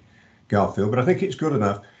 me and Garfield, but I think it's good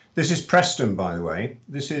enough. This is Preston, by the way.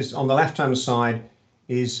 This is on the left-hand side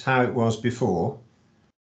is how it was before,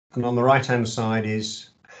 and on the right-hand side is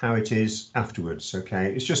how it is afterwards.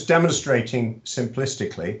 Okay, it's just demonstrating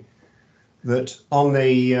simplistically that on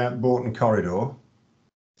the Bourton corridor,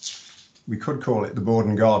 we could call it the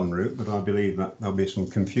Borden Garden route, but I believe that there'll be some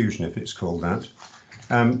confusion if it's called that.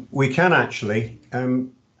 We can actually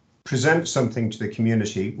present something to the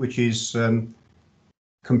community which is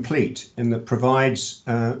complete and that provides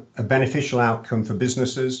a beneficial outcome for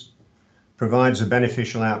businesses, provides a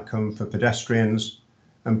beneficial outcome for pedestrians,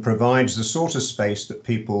 and provides the sort of space that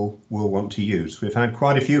people will want to use. We've had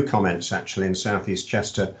quite a few comments actually in South East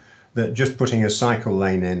Chester that just putting a cycle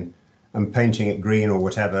lane in and painting it green or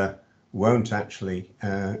whatever won't actually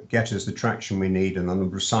get us the traction we need and the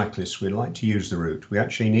number of cyclists we'd like to use the route. We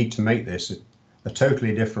actually need to make this a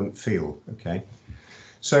totally different feel. Okay,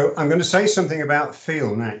 so I'm going to say something about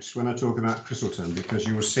feel next when I talk about Christleton, because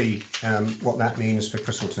you will see what that means for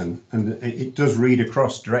Christleton, and it does read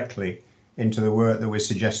across directly into the work that we're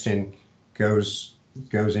suggesting goes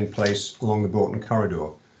in place along the Bourton corridor.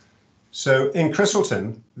 So in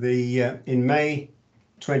Christleton, in May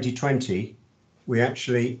 2020, we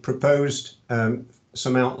actually proposed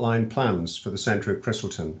some outline plans for the centre of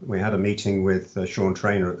Christleton. We had a meeting with Sean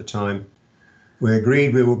Traynor at the time, We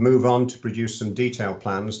agreed we would move on to produce some detailed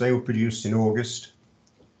plans. They were produced in August.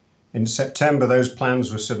 In September, those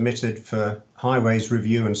plans were submitted for highways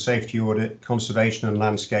review and safety audit, conservation and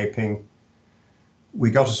landscaping. We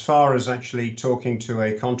got as far as actually talking to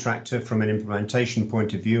a contractor from an implementation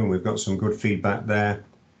point of view, and we've got some good feedback there.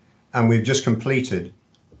 And we've just completed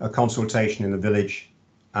a consultation in the village,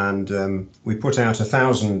 and we put out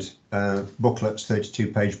 1,000 booklets,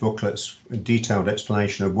 32-page booklets, a detailed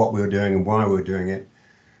explanation of what we were doing and why we were doing it.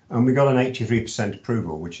 And we got an 83%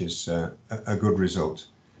 approval, which is a good result.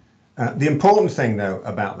 The important thing, though,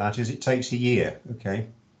 about that is it takes a year, okay?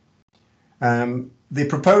 The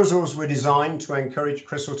proposals were designed to encourage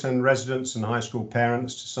Christleton residents and high school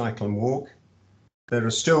parents to cycle and walk. There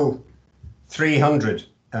are still 300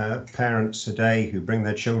 parents a day who bring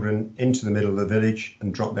their children into the middle of the village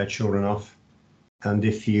and drop their children off. And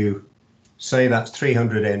if you say that's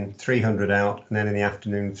 300 in, 300 out, and then in the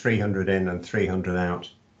afternoon 300 in and 300 out,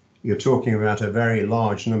 you're talking about a very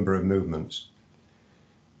large number of movements.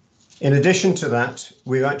 In addition to that,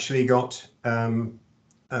 we've actually got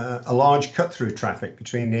a large cut-through traffic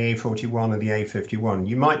between the A41 and the A51.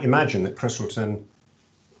 You might imagine that Christleton,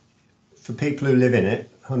 for people who live in it,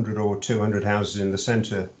 100 or 200 houses in the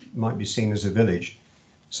centre, might be seen as a village.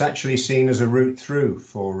 It's actually seen as a route through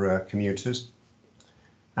for commuters.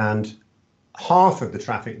 And half of the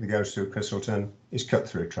traffic that goes through Christleton is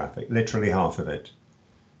cut-through traffic, literally half of it.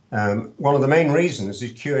 One of the main reasons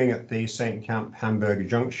is queuing at the St. Camp Hamburger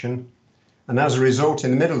Junction. And as a result,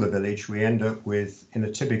 in the middle of the village, we end up with, in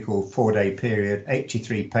a typical 4-day period,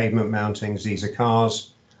 83 pavement mountings. These are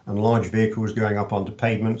cars and large vehicles going up onto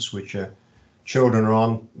pavements, which children are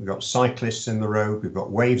on. We've got cyclists in the road. We've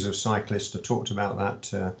got waves of cyclists. I talked about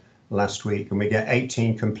that last week. And we get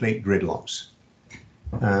 18 complete gridlocks.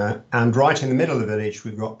 And right in the middle of the village,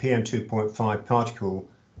 we've got PM2.5 particle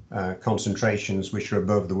concentrations, which are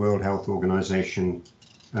above the World Health Organization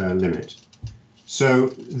limit. So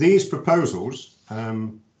these proposals,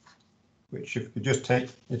 which if you could just take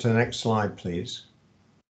it to the next slide, please.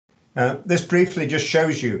 This briefly just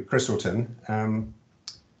shows you Christleton.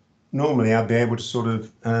 Normally I'd be able to sort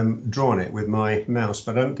of draw on it with my mouse,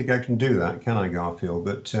 but I don't think I can do that, can I, Garfield?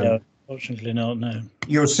 But no, fortunately not, no.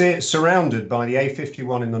 You'll see it surrounded by the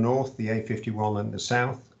A51 in the north, the A51 in the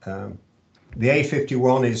south. The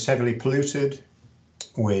A51 is heavily polluted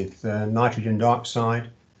with nitrogen dioxide.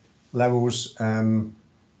 Levels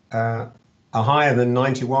are higher than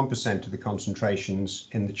 91% of the concentrations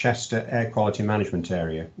in the Chester Air Quality Management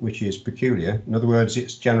Area, which is peculiar. In other words,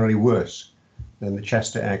 it's generally worse than the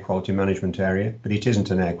Chester Air Quality Management Area, but it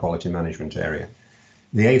isn't an air quality management area.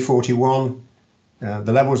 The A41,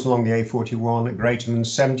 the levels along the A41 are greater than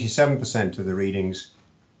 77% of the readings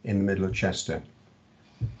in the middle of Chester.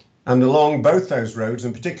 And along both those roads,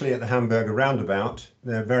 and particularly at the Hamburger roundabout,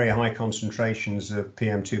 there are very high concentrations of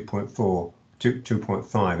PM2.4,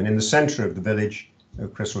 2.5. And in the centre of the village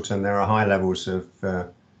of Christleton, there are high levels of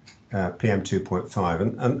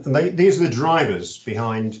PM2.5. And these are the drivers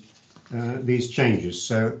behind these changes.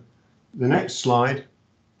 So the next slide,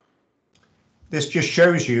 this just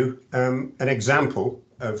shows you an example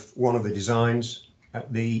of one of the designs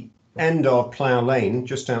at the end of Plough Lane,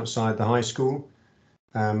 just outside the high school.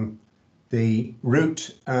 The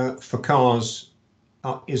route for cars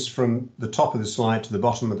is from the top of the slide to the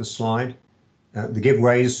bottom of the slide. The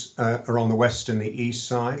giveaways are on the west and the east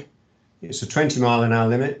side. It's a 20-mile-an-hour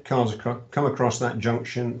limit. Cars come across that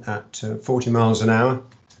junction at 40 miles an hour.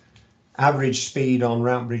 Average speed on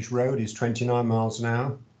Routbridge Road is 29 miles an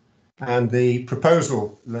hour. And the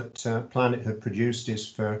proposal that Planet have produced is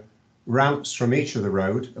for ramps from each of the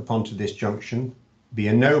road up onto this junction. Be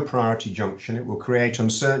a no priority junction. It will create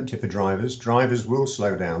uncertainty for drivers. Drivers will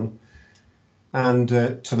slow down. And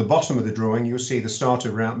to the bottom of the drawing, you'll see the start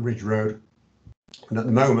of Routbridge Road. And at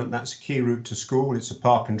the moment, that's a key route to school. It's a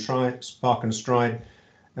park and stride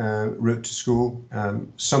route to school.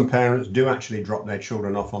 Some parents do actually drop their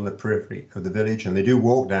children off on the periphery of the village, and they do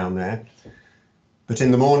walk down there. But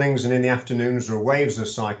in the mornings and in the afternoons, there are waves of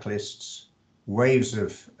cyclists, waves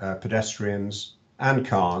of pedestrians and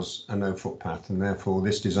cars, and no footpath, and therefore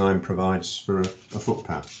this design provides for a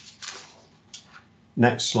footpath.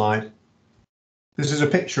 Next slide. This is a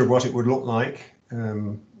picture of what it would look like.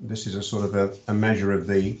 This is a sort of a measure of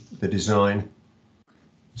the design.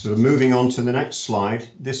 So moving on to the next slide,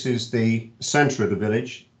 this is the centre of the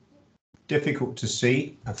village. Difficult to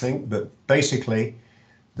see, I think, but basically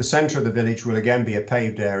the centre of the village will again be a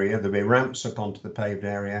paved area. There'll be ramps up onto the paved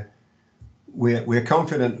area. We're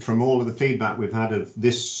confident from all of the feedback we've had of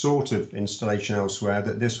this sort of installation elsewhere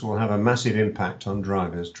that this will have a massive impact on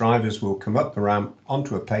drivers. Drivers will come up the ramp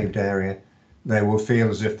onto a paved area they will feel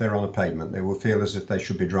as if they're on a pavement. They will feel as if they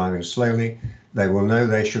should be driving slowly. They will know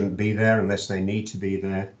they shouldn't be there unless they need to be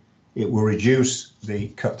there. It will reduce the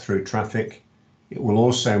cut-through traffic. It will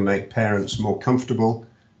also make parents more comfortable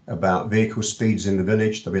about vehicle speeds in the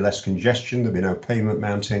village. There'll be less congestion, there'll be no pavement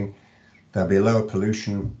mounting, there'll be lower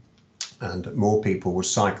pollution, and more people will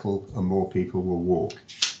cycle and more people will walk.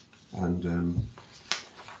 And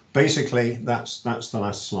basically that's the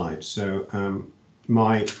last slide. So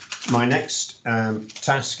my next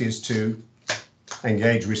task is to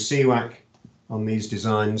engage with CWAC on these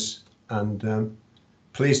designs, and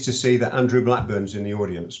pleased to see that Andrew Blackburn's in the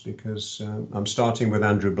audience, because I'm starting with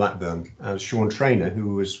Andrew Blackburn. As Sean Trainer,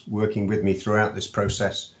 who was working with me throughout this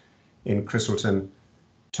process in Christleton,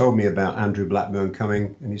 told me about Andrew Blackburn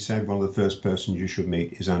coming, and he said one of the first persons you should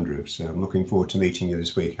meet is Andrew. So I'm looking forward to meeting you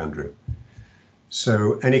this week, Andrew.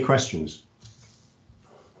 So any questions?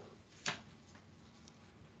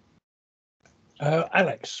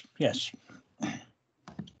 Alex, yes.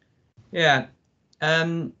 Yeah.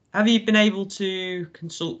 Have you been able to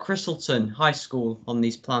consult Christleton High School on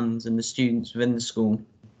these plans and the students within the school?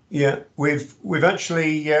 Yeah, we've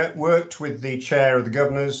actually worked with the chair of the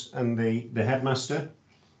governors and the headmaster.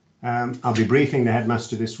 I'll be briefing the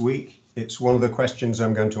headmaster this week. It's one of the questions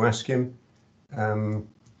I'm going to ask him. One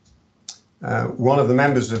of the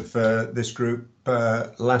members of this group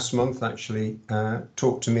last month actually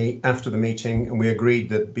talked to me after the meeting, and we agreed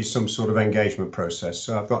there'd be some sort of engagement process.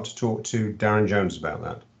 So I've got to talk to Darren Jones about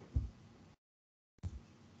that.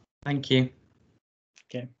 Thank you.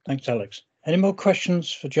 Okay, thanks, Alex. Any more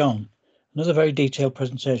questions for John? Another very detailed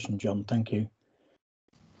presentation, John. Thank you.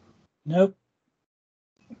 Nope.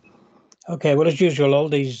 Okay, well, as usual, all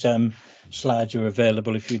these slides are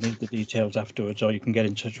available if you need the details afterwards, or you can get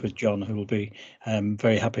in touch with John, who will be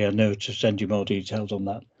very happy, I know, to send you more details on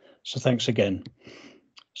that. So thanks again.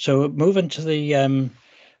 So moving to the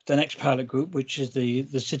next pilot group, which is the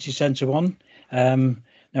city centre one.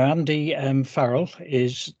 Now, Andy Farrell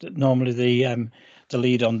is normally the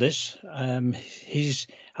lead on this. He's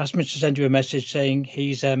asked me to send you a message saying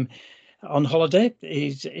he's on holiday.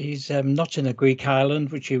 He's not in a Greek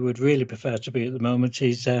island, which he would really prefer to be at the moment.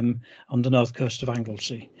 He's on the north coast of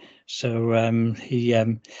Anglesey. So he's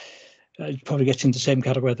probably getting the same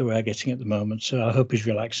kind of weather we're getting at the moment. So I hope he's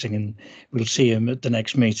relaxing, and we'll see him at the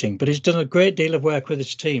next meeting. But he's done a great deal of work with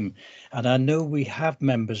his team, and I know we have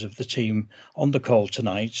members of the team on the call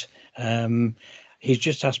tonight. He's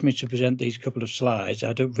just asked me to present these couple of slides.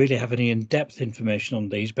 I don't really have any in-depth information on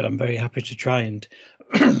these, but I'm very happy to try and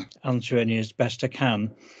answer any as best I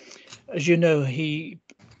can. As you know, he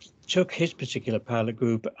took his particular pilot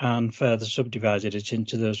group and further subdivided it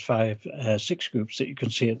into those 6 groups that you can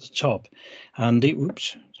see at the top, and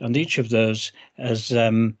each of those has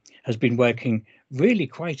been working really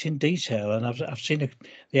quite in detail, and I've seen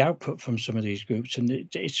the output from some of these groups, and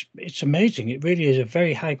it's amazing. It really is a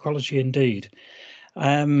very high quality indeed.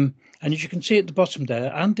 And as you can see at the bottom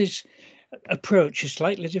there, Andy's approach is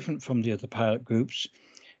slightly different from the other pilot groups.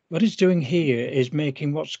 What he's doing here is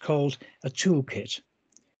making what's called a toolkit.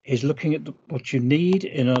 He's looking at what you need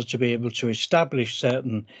in order to be able to establish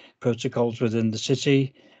certain protocols within the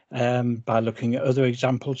city, by looking at other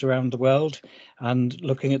examples around the world and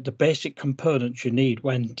looking at the basic components you need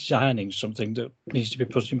when designing something that needs to be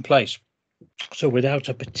put in place. So without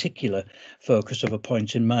a particular focus of a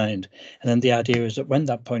point in mind. And then the idea is that when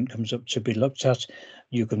that point comes up to be looked at,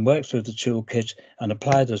 you can work through the toolkit and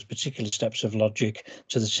apply those particular steps of logic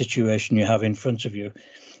to the situation you have in front of you.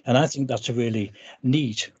 And I think that's a really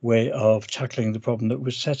neat way of tackling the problem that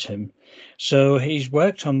was set him. So he's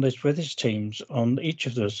worked on this with his teams on each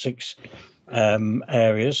of those 6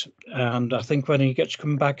 areas. And I think when he gets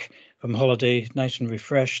come back from holiday nice and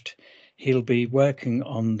refreshed, he'll be working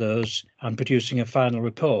on those and producing a final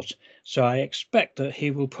report. So I expect that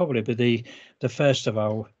he will probably be the first of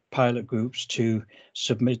our pilot groups to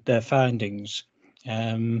submit their findings.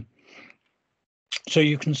 So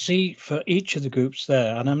you can see for each of the groups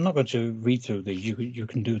there, and I'm not going to read through these, you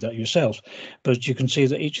can do that yourself, but you can see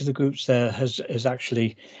that each of the groups there has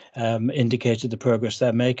actually indicated the progress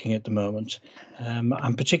they're making at the moment.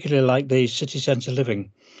 And particularly like the city centre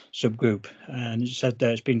living subgroup, and it said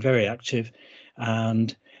there it's been very active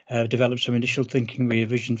and developed some initial thinking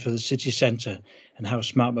revision for the city centre and how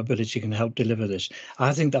smart mobility can help deliver this.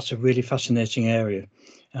 I think that's a really fascinating area.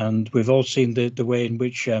 And we've all seen the way in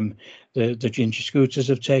which the ginger scooters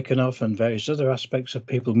have taken off, and various other aspects of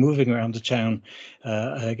people moving around the town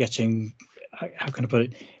getting, how can I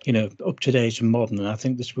put it, up to date and modern. And I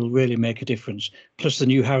think this will really make a difference. Plus the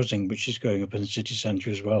new housing, which is going up in the city centre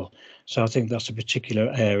as well. So I think that's a particular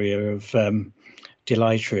area of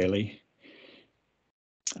delight, really.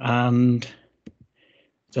 And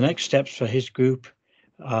the next steps for his group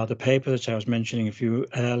are the paper that I was mentioning a few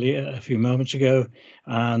moments ago,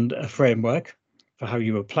 and a framework for how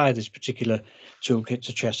you apply this particular toolkit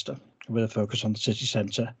to Chester, with a focus on the city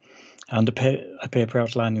centre, and a paper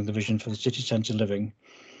outlining the vision for the city centre living.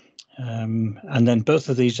 And then both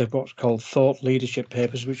of these are what's called thought leadership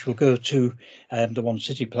papers, which will go to the One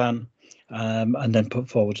City plan, and then put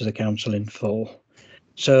forward to the council in full.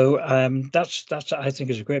 So that's I think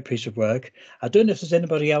is a great piece of work. I don't know if there's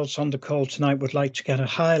anybody else on the call tonight would like to kind of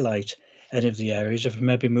highlight any of the areas. If we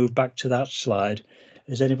maybe move back to that slide,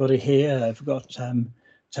 is anybody here? I've got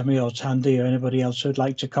Tammy or Tandy or anybody else who'd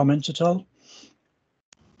like to comment at all?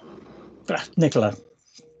 Nicola.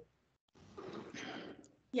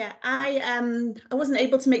 Yeah, I wasn't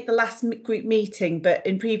able to make the last group meeting, but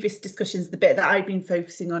in previous discussions, the bit that I've been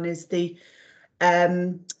focusing on is the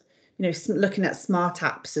looking at smart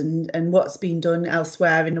apps and what's been done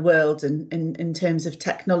elsewhere in the world and in terms of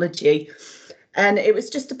technology. And it was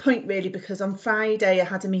just a point really, because on Friday I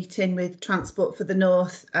had a meeting with Transport for the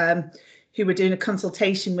North, who were doing a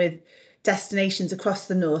consultation with destinations across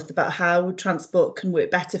the North about how transport can work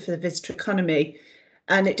better for the visitor economy.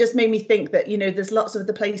 And it just made me think that, there's lots of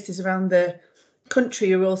other places around the country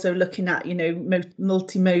who are also looking at,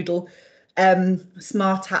 multimodal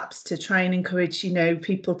smart apps to try and encourage,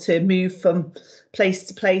 people to move from place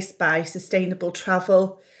to place by sustainable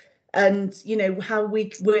travel, and, how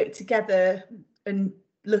we work together and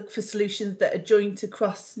look for solutions that are joint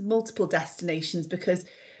across multiple destinations, because,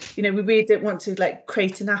 we really don't want to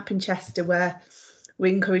create an app in Chester where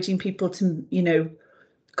we're encouraging people to,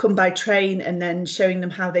 come by train and then showing them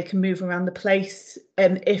how they can move around the place.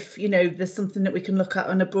 And if, there's something that we can look at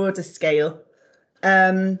on a broader scale.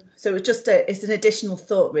 So it's an additional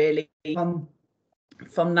thought really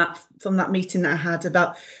from that meeting that I had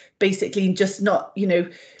about basically just not,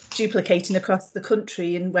 duplicating across the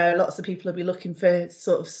country, and where lots of people will be looking for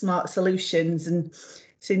sort of smart solutions and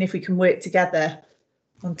seeing if we can work together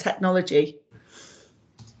on technology.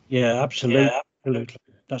 Yeah, absolutely. Absolutely.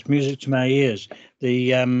 That's music to my ears.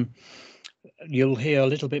 You'll hear a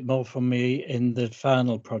little bit more from me in the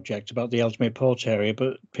final project about the Ellesmere Port area,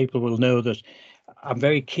 but people will know that I'm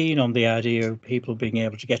very keen on the idea of people being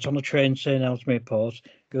able to get on a train, say in Ellesmere Port,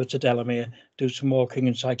 go to Delamere, do some walking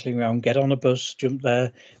and cycling around, get on a bus, jump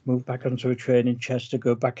there, move back onto a train in Chester,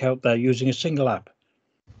 go back out there using a single app,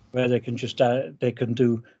 where they can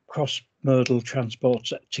do cross-modal transport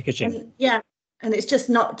ticketing. And it's just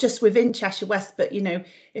not just within Cheshire West, but,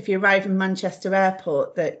 if you arrive in Manchester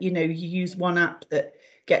Airport, that, you use one app that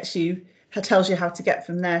tells you how to get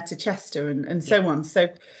from there to Chester and so on. So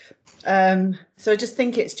I just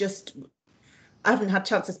think I haven't had a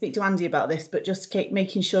chance to speak to Andy about this, but just keep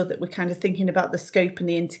making sure that we're kind of thinking about the scope and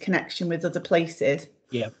the interconnection with other places.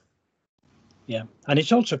 Yeah. Yeah, and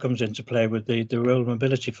it also comes into play with the Rural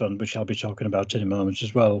Mobility Fund, which I'll be talking about in a moment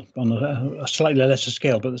as well, on a slightly lesser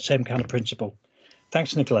scale, but the same kind of principle.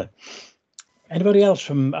 Thanks, Nicola. Anybody else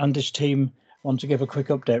from Andy's team want to give a quick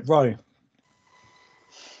update? Roy?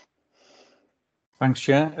 Thanks,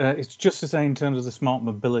 Chair. It's just to say, in terms of the Smart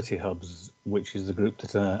Mobility Hubs, which is the group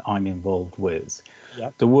that I'm involved with,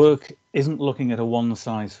 the work isn't looking at a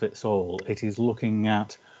one-size-fits-all. It is looking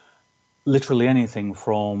at literally anything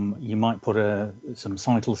from, you might put some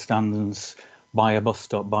cycle stands by a bus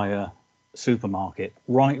stop, by a supermarket,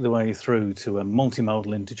 right the way through to a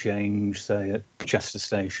multimodal interchange, say at Chester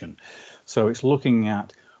Station. So it's looking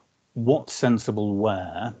at what's sensible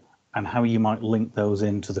where and how you might link those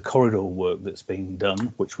into the corridor work that's being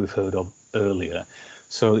done, which we've heard of earlier,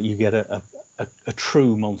 so that you get a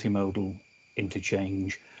true multimodal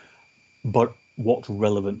interchange, but what's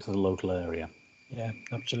relevant to the local area. Yeah,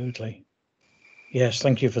 absolutely. Yes,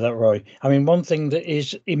 thank you for that, Roy. I mean, one thing that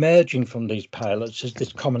is emerging from these pilots is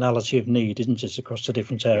this commonality of need, isn't it, across the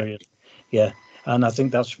different areas? Yeah, and I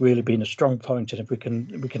think that's really been a strong point. And if we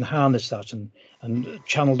can harness that and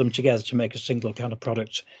channel them together to make a single kind of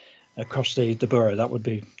product across the borough, that would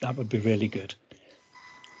be really good.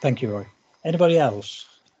 Thank you, Roy. Anybody else?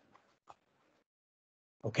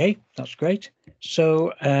 Okay, that's great.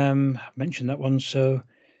 So I mentioned that one. So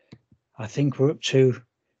I think we're up to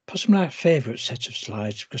possibly my favourite set of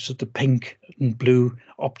slides because of the pink and blue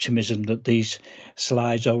optimism that these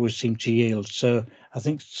slides always seem to yield. So I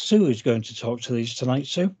think Sue is going to talk to these tonight.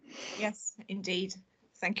 Sue? Yes, indeed.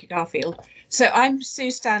 Thank you, Garfield. So I'm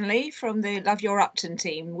Sue Stanley from the Love Your Upton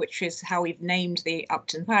team, which is how we've named the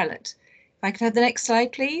Upton pilot. If I could have the next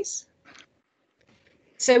slide, please.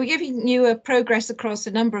 So we're giving you a progress across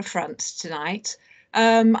a number of fronts tonight.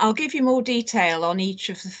 I'll give you more detail on each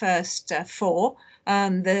of the first four,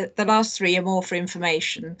 The last three are more for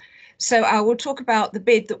information. So I will talk about the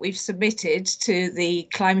bid that we've submitted to the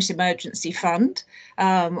Climate Emergency Fund,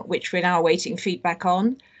 which we're now awaiting feedback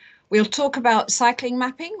on. We'll talk about cycling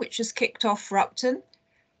mapping, which has kicked off for Upton.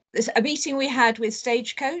 There's a meeting we had with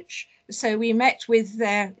Stagecoach. So we met with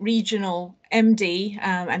their regional MD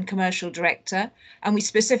and commercial director, and we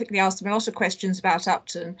specifically asked them a lot of questions about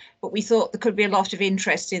Upton, but we thought there could be a lot of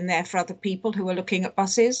interest in there for other people who are looking at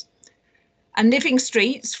buses. And living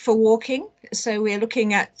streets for walking. So we're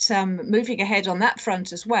looking at moving ahead on that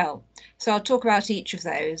front as well. So I'll talk about each of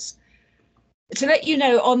those. To let you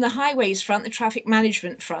know, on the highways front, the traffic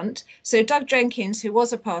management front, so Doug Jenkins, who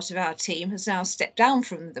was a part of our team, has now stepped down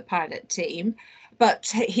from the pilot team, but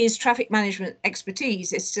his traffic management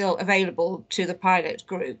expertise is still available to the pilot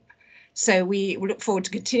group. So we look forward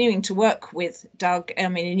to continuing to work with Doug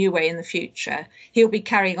in a new way in the future. He'll be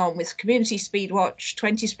carrying on with community speed watch,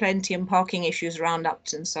 20's plenty, and parking issues around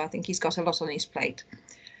Upton. So I think he's got a lot on his plate.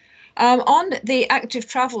 On the active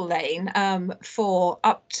travel lane for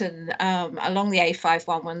Upton along the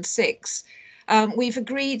A5116, we've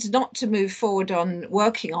agreed not to move forward on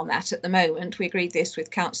working on that at the moment. We agreed this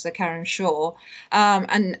with Councillor Karen Shaw,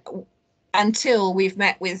 and until we've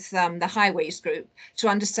met with the Highways Group to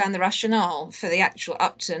understand the rationale for the actual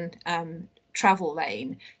Upton travel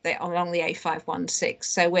lane along the A516.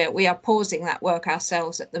 So we are pausing that work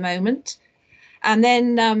ourselves at the moment. And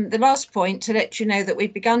then the last point, to let you know that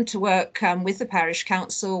we've begun to work with the Parish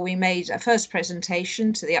Council. We made a first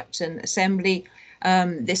presentation to the Upton Assembly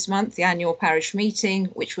this month, the annual parish meeting,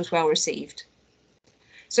 which was well received.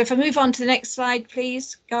 So if I move on to the next slide,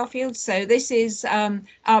 please, Garfield. So this is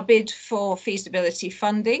our bid for feasibility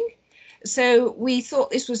funding. So we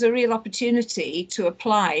thought this was a real opportunity to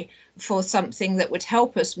apply for something that would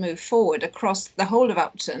help us move forward across the whole of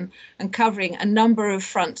Upton and covering a number of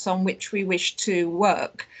fronts on which we wish to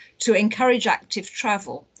work to encourage active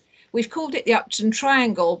travel. We've called it the Upton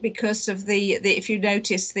Triangle because of if you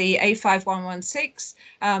notice, the A5116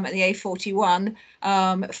 and the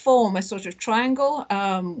A41 form a sort of triangle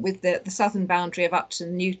with the southern boundary of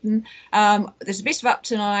Upton Newton. There's a bit of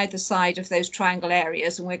Upton on either side of those triangle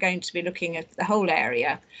areas, and we're going to be looking at the whole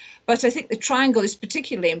area. But I think the triangle is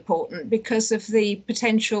particularly important because of the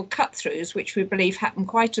potential cut-throughs, which we believe happen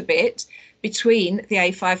quite a bit between the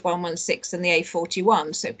A5116 and the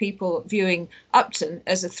A41. So people viewing Upton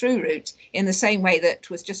as a through route in the same way that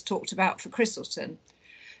was just talked about for Christleton.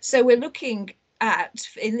 So we're looking at,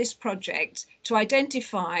 in this project, to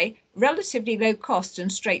identify relatively low cost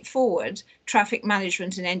and straightforward traffic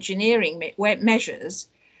management and engineering measures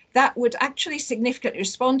that would actually significantly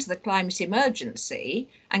respond to the climate emergency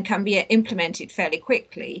and can be implemented fairly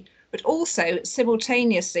quickly, but also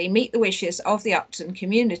simultaneously meet the wishes of the Upton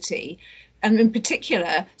community, and in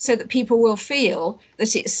particular so that people will feel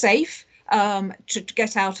that it's safe to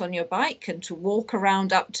get out on your bike and to walk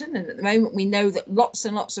around Upton. And at the moment we know that lots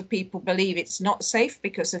and lots of people believe it's not safe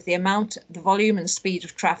because of the volume and speed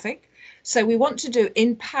of traffic. So we want to do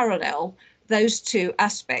in parallel those two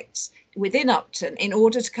aspects within Upton in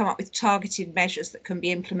order to come up with targeted measures that can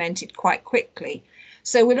be implemented quite quickly.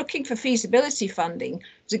 So we're looking for feasibility funding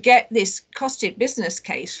to get this costed business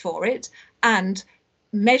case for it and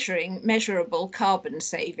measurable carbon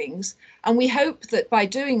savings. And we hope that by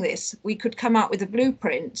doing this, we could come out with a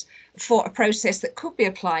blueprint for a process that could be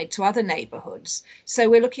applied to other neighbourhoods. So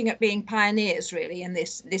we're looking at being pioneers really in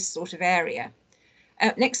this sort of area.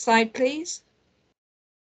 Next slide, please.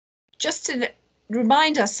 Just to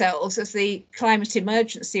remind ourselves of the climate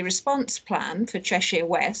emergency response plan for Cheshire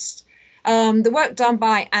West, the work done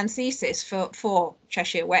by Anthesis for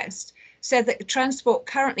Cheshire West said that transport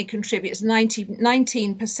currently contributes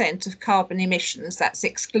 19% of carbon emissions. That's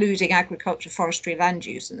excluding agriculture, forestry, land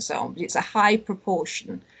use and so on, but it's a high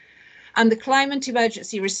proportion. And the climate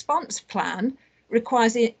emergency response plan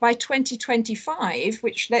requires it by 2025,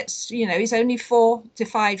 which is only 4 to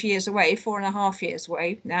 5 years away, 4.5 years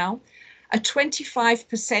away now, a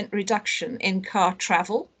 25% reduction in car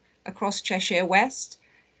travel across Cheshire West,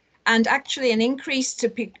 and actually an increase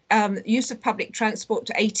to use of public transport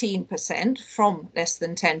to 18% from less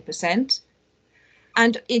than 10%.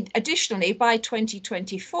 And additionally, by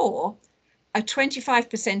 2024, a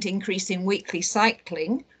 25% increase in weekly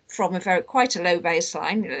cycling from quite a low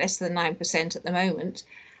baseline, less than 9% at the moment,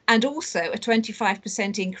 and also a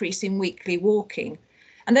 25% increase in weekly walking.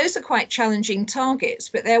 And those are quite challenging targets,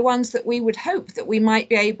 but they're ones that we would hope that we might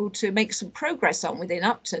be able to make some progress on within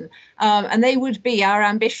Upton. And they would be our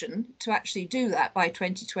ambition to actually do that by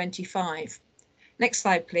 2025. Next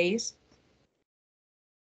slide, please.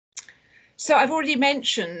 So I've already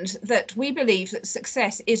mentioned that we believe that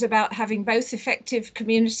success is about having both effective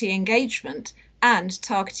community engagement and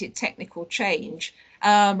targeted technical change.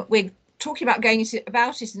 We're talking about going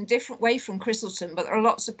about it in a different way from Christleton, but there are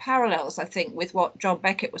lots of parallels, I think, with what John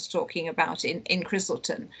Beckett was talking about in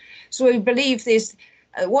Christleton. So we believe there's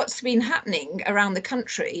what's been happening around the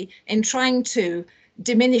country in trying to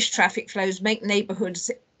diminish traffic flows, make neighbourhoods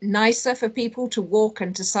nicer for people to walk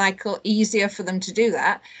and to cycle, easier for them to do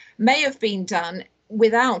that, may have been done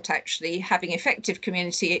without actually having effective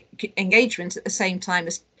community engagement at the same time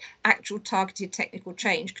as actual targeted technical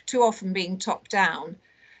change, too often being top down.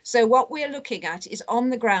 So what we're looking at is on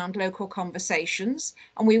the ground local conversations,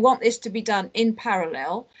 and we want this to be done in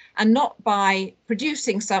parallel and not by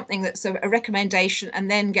producing something that's a recommendation and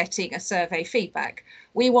then getting a survey feedback.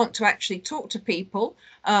 We want to actually talk to people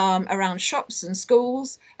around shops and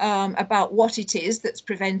schools about what it is that's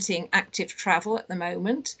preventing active travel at the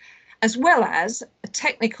moment, as well as a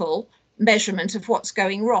technical measurement of what's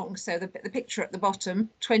going wrong. So the picture at the bottom,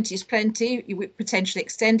 20 is plenty, you're potentially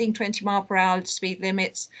extending 20-mile-per-hour speed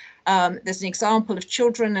limits. There's an example of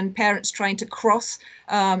children and parents trying to cross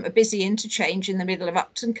a busy interchange in the middle of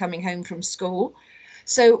Upton coming home from school.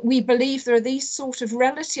 So we believe there are these sort of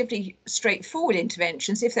relatively straightforward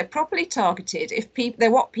interventions, if they're properly targeted, if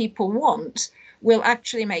they're what people want, will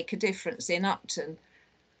actually make a difference in Upton.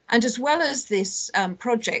 And as well as this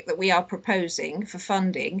project that we are proposing for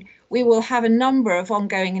funding, we will have a number of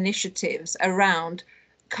ongoing initiatives around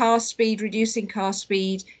car speed, reducing car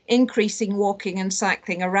speed, increasing walking and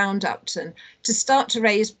cycling around Upton to start to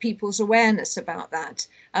raise people's awareness about that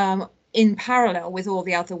in parallel with all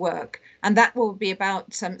the other work. And that will be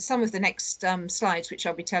about some of the next slides, which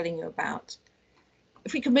I'll be telling you about.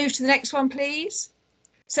 If we could move to the next one, please.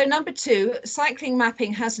 So number 2, cycling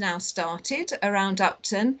mapping has now started around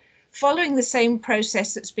Upton, following the same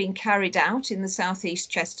process that's been carried out in the South East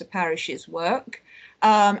Chester Parish's work,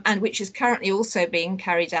 and which is currently also being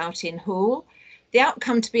carried out in Hoole. The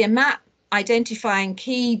outcome to be a map identifying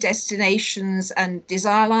key destinations and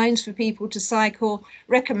desire lines for people to cycle,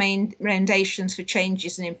 recommendations for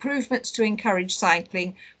changes and improvements to encourage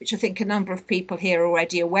cycling, which I think a number of people here are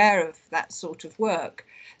already aware of that sort of work.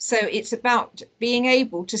 So it's about being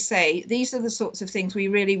able to say, these are the sorts of things we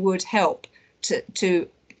really would help to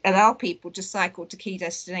allow people to cycle to key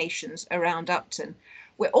destinations around Upton.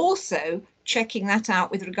 We're also checking that out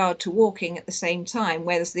with regard to walking at the same time,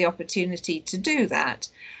 where there's the opportunity to do that.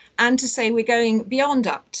 And to say we're going beyond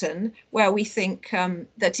Upton, where we think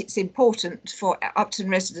that it's important for Upton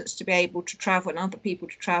residents to be able to travel and other people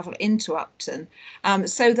to travel into Upton,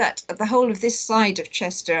 so that the whole of this side of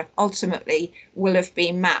Chester ultimately will have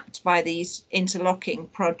been mapped by these interlocking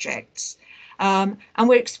projects. And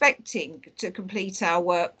we're expecting to complete our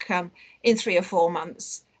work in 3 or 4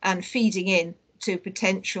 months and feeding in to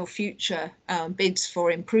potential future bids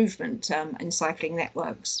for improvement in cycling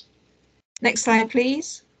networks. Next slide,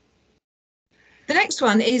 please. The next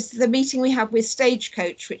one is the meeting we had with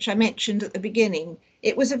Stagecoach, which I mentioned at the beginning.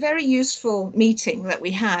 It was a very useful meeting that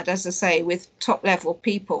we had, as I say, with top level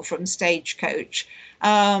people from Stagecoach.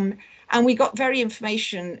 And we got very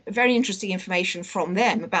interesting information from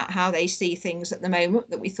them about how they see things at the moment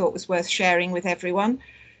that we thought was worth sharing with everyone.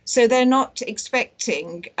 So they're not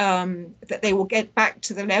expecting that they will get back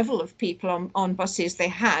to the level of people on buses they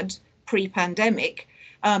had pre-pandemic,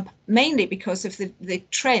 mainly because of the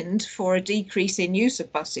trend for a decrease in use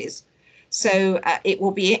of buses. So it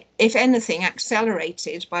will be, if anything,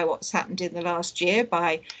 accelerated by what's happened in the last year,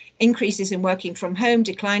 by increases in working from home,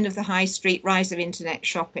 decline of the high street, rise of internet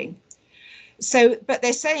shopping. So, but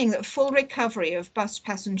they're saying that full recovery of bus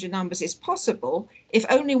passenger numbers is possible if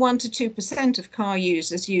only 1 to 2% of car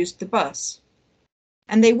users used the bus.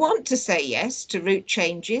 And they want to say yes to route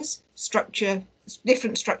changes,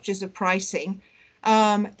 different structures of pricing.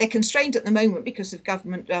 They're constrained at the moment because of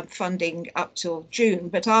government funding up till June,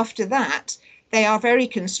 but after that, they are very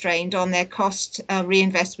constrained on their cost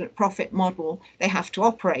reinvestment profit model they have to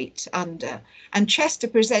operate under. And Chester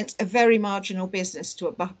presents a very marginal business to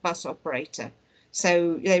a bus operator.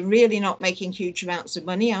 So they're really not making huge amounts of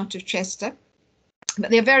money out of Chester. But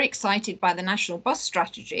they're very excited by the national bus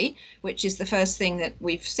strategy, which is the first thing that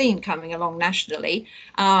we've seen coming along nationally.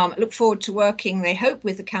 Look forward to working, they hope,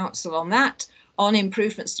 with the council on that, on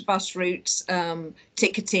improvements to bus routes,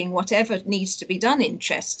 ticketing, whatever needs to be done in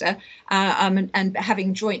Chester, and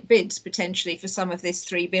having joint bids potentially for some of this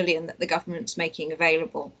 3 billion that the government's making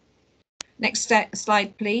available. Next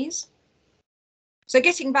slide, please. So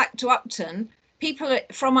getting back to Upton, people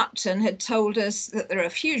from Upton had told us that there are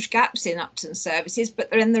huge gaps in Upton services, but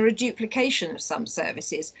then there are duplication of some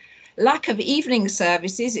services. Lack of evening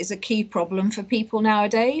services is a key problem for people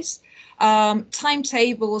nowadays.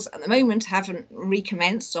 Timetables at the moment haven't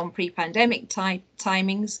recommenced on pre-pandemic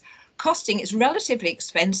timings. Costing is relatively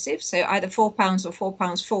expensive, so either £4 or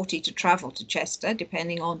 £4.40 to travel to Chester,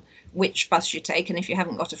 depending on which bus you take and if you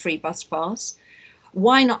haven't got a free bus pass.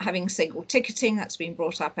 Why not having single ticketing? That's been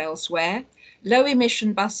brought up elsewhere. Low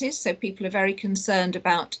emission buses, so people are very concerned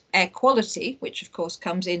about air quality, which of course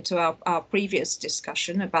comes into our previous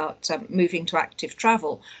discussion about moving to active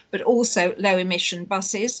travel, but also low emission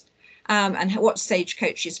buses and what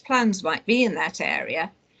Stagecoach's plans might be in that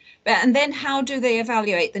area. And then how do they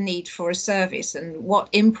evaluate the need for a service and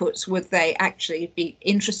what inputs would they actually be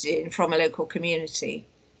interested in from a local community?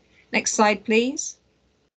 Next slide, please.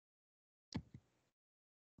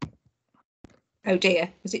 Oh dear,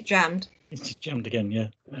 was it jammed? It's jammed again, yeah.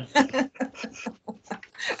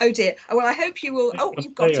 Oh dear. Well, I hope you will. Oh,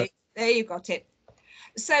 you've got it. There, you got it.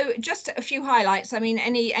 So just a few highlights. I mean,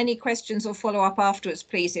 any questions or follow up afterwards,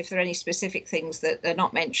 please, if there are any specific things that are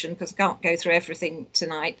not mentioned, because I can't go through everything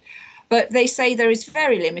tonight. But they say there is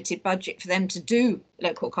very limited budget for them to do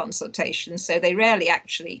local consultations, so they rarely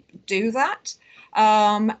actually do that.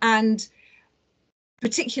 And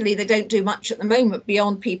particularly, they don't do much at the moment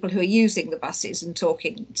beyond people who are using the buses and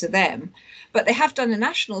talking to them. But they have done a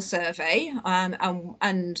national survey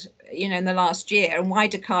and you know, in the last year, and why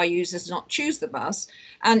do car users not choose the bus?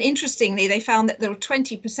 And interestingly, they found that there were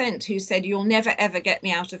 20% who said, you'll never, ever get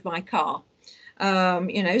me out of my car.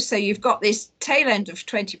 You know, so you've got this tail end of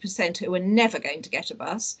 20% who are never going to get a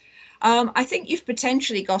bus. I think you've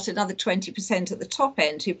potentially got another 20% at the top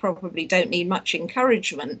end who probably don't need much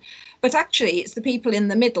encouragement. But actually, it's the people in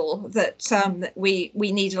the middle that, that we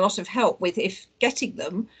need a lot of help with, if getting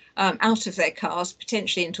them out of their cars,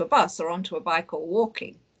 potentially into a bus or onto a bike or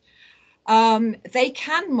walking. They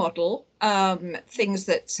can model things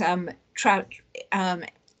that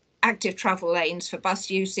active travel lanes for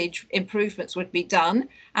bus usage improvements would be done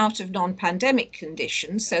out of non-pandemic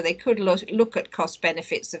conditions. So they could look at cost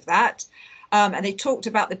benefits of that. And they talked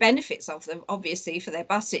about the benefits of them, obviously, for their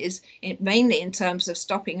buses, mainly in terms of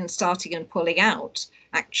stopping and starting and pulling out,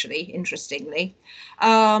 actually, interestingly.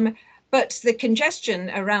 But the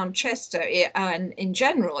congestion around Chester and in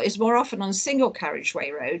general is more often on single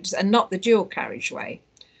carriageway roads and not the dual carriageway.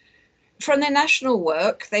 From their national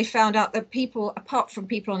work, they found out that people, apart from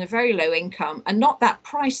people on a very low income, are not that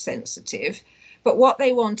price sensitive, but what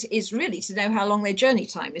they want is really to know how long their journey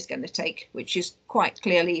time is going to take, which is quite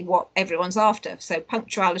clearly what everyone's after. So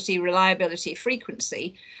punctuality, reliability,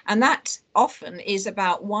 frequency, and that often is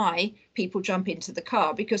about why people jump into the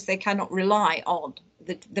car, because they cannot rely on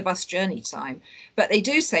the bus journey time. But they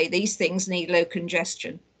do say these things need low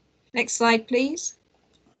congestion. Next slide, please.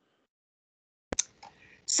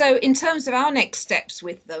 So in terms of our next steps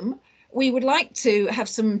with them, we would like to have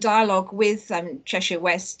some dialogue with Cheshire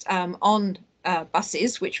West on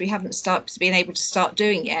buses, which we haven't been able to start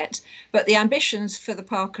doing yet, but the ambitions for the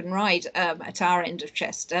park and ride at our end of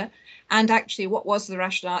Chester, and actually what was the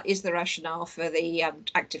rationale, is the rationale for the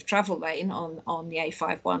active travel lane on the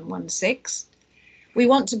A5116. We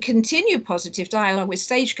want to continue positive dialogue with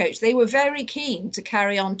Stagecoach. They were very keen to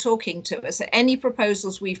carry on talking to us at any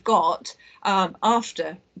proposals we've got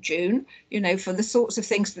after June, you know, for the sorts of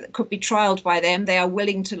things that could be trialled by them, they are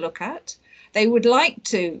willing to look at. They would like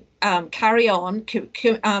to carry on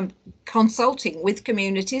consulting with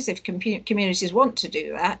communities if communities want to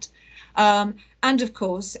do that. And of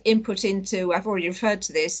course, input into, I've already referred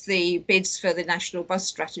to this, the bids for the National Bus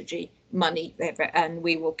Strategy money, and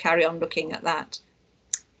we will carry on looking at that.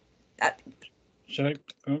 Sorry.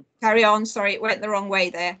 Oh. Carry on. Sorry, it went the wrong way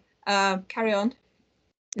there. Carry on.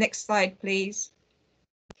 Next slide, please.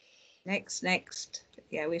 Next.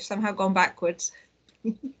 Yeah, we've somehow gone backwards.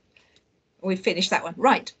 We've finished that one.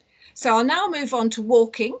 Right. So I'll now move on to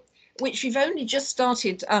walking, which we've only just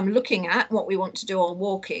started looking at what we want to do on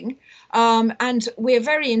walking. And we're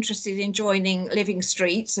very interested in joining Living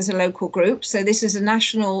Streets as a local group. So this is a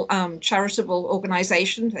national charitable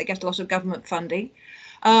organisation. They get a lot of government funding.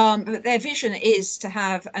 But their vision is to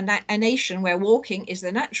have a nation where walking is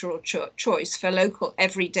the natural choice for local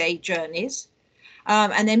everyday journeys.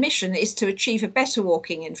 And their mission is to achieve a better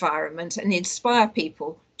walking environment and inspire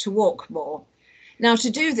people to walk more. Now,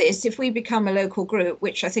 to do this, if we become a local group,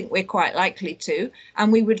 which I think we're quite likely to,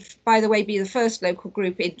 and we would, by the way, be the first local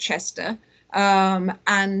group in Chester, there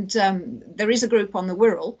is a group on the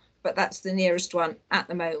Wirral, but that's the nearest one at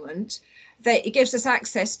the moment. It gives us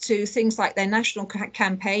access to things like their national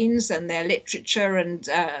campaigns and their literature and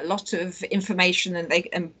a lot of information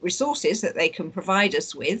and resources that they can provide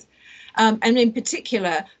us with. And in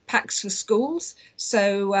particular, packs for schools. So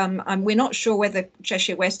we're not sure whether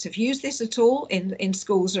Cheshire West have used this at all in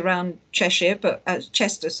schools around Cheshire, but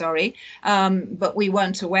Chester, sorry, but we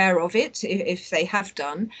weren't aware of it if they have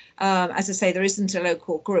done. As I say, there isn't a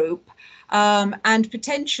local group. And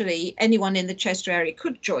potentially anyone in the Chester area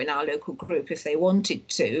could join our local group if they wanted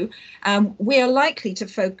to. We are likely to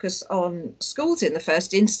focus on schools in the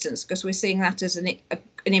first instance because we're seeing that as an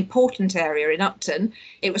important area in Upton.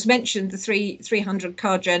 It was mentioned the 300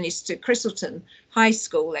 car journeys to Christleton High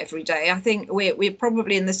School every day. I think we're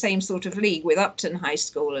probably in the same sort of league with Upton High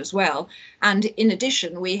School as well. And in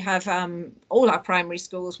addition, we have all our primary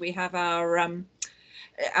schools. We have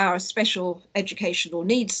our special educational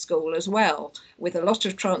needs school as well, with a lot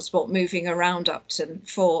of transport moving around Upton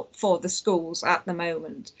for the schools at the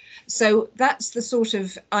moment. So that's the sort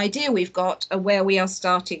of idea we've got and where we are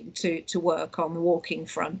starting to work on the walking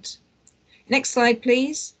front. Next slide,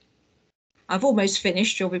 please. I've almost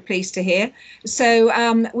finished, you'll be pleased to hear. So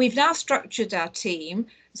we've now structured our team.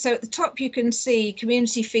 So at the top, you can see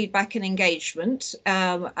community feedback and engagement,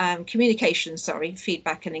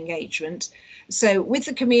 feedback and engagement. So with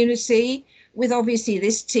the community, with obviously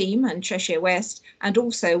this team and Cheshire West, and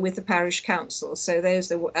also with the parish council. So those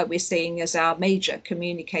are what we're seeing as our major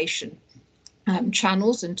communication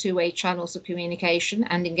channels and two-way channels of communication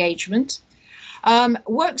and engagement.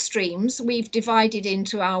 Work streams we've divided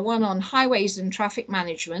into our one on highways and traffic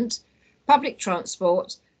management, public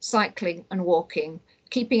transport, cycling and walking,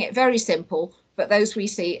 keeping it very simple, but those we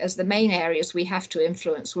see as the main areas we have to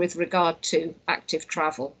influence with regard to active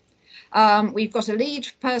travel. We've got a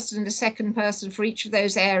lead person and a second person for each of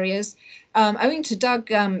those areas. Owing to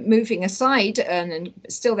Doug moving aside and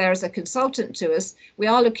still there as a consultant to us, we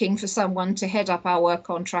are looking for someone to head up our work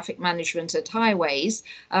on traffic management at highways.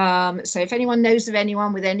 So if anyone knows of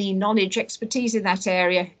anyone with any knowledge, expertise in that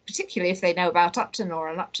area, particularly if they know about Upton or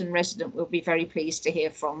an Upton resident, we'll be very pleased to hear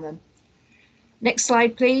from them. Next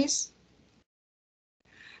slide, please.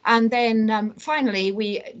 And then finally,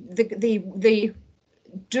 the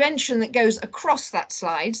dimension that goes across that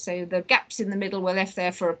slide, so the gaps in the middle were left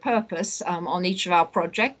there for a purpose on each of our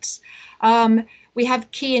projects. We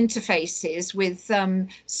have key interfaces with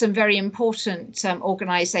some very important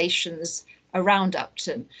organisations around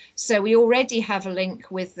Upton. So we already have a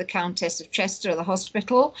link with the Countess of Chester, the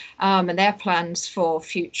hospital, and their plans for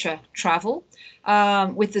future travel,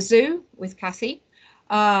 with the zoo, with Kathy,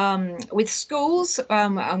 with schools,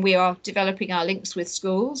 and we are developing our links with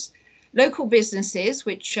schools, local businesses,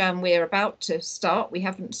 which we're about to start. We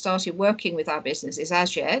haven't started working with our businesses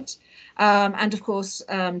as yet. And of course,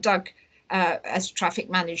 Doug as traffic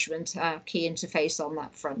management, key interface on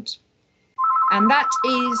that front. And that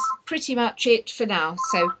is pretty much it for now.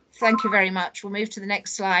 So thank you very much. We'll move to the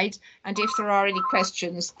next slide. And if there are any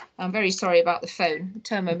questions, I'm very sorry about the phone. I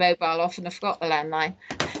turned my mobile off and I forgot the landline.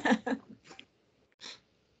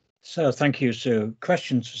 So thank you, Sue.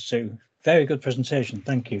 Questions for Sue? Very good presentation.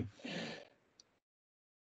 Thank you.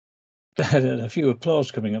 A few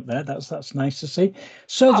applause coming up there. That's nice to see.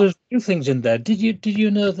 So there's a few things in there. Did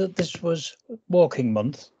you know that this was Walking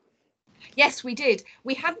Month? Yes, we did.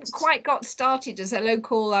 We hadn't quite got started as a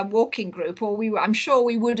local walking group, or I'm sure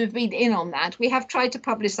we would have been in on that. We have tried to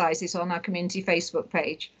publicise it on our community Facebook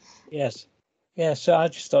page. Yes. Yeah. So I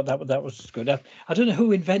just thought that was good. I don't know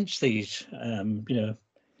who invents these,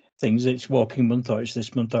 things. It's Walking Month, or it's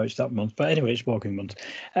this month, or it's that month. But anyway, it's Walking Month.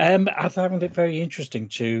 I found it very interesting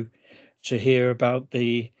to hear about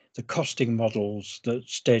the costing models that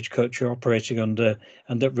Stagecoach are operating under,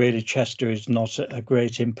 and that really Chester is not a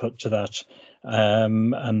great input to that,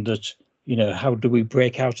 and that, how do we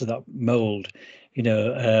break out of that mold,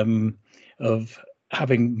 of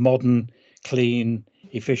having modern, clean,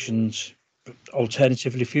 efficient,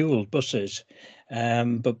 alternatively fueled buses,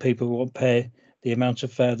 but people won't pay the amount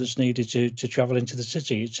of fare that's needed to travel into the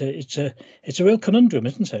city. It's a real conundrum,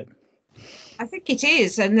 isn't it? I think it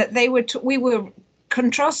is, and that we were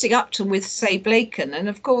contrasting Upton with, say, Blacon, and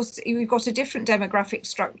of course we've got a different demographic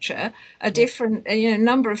structure, a different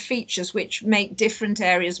number of features which make different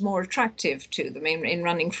areas more attractive to them in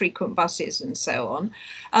running frequent buses and so on.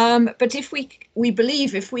 But if we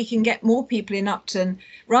believe if we can get more people in Upton,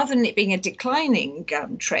 rather than it being a declining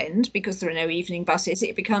trend because there are no evening buses,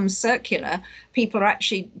 it becomes circular. People are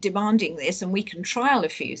actually demanding this, and we can trial a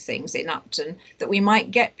few things in Upton that we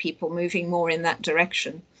might get people moving more in that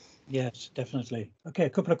direction. Yes, definitely. Okay, a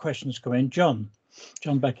couple of questions come in. John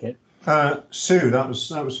Beckett. Sue, that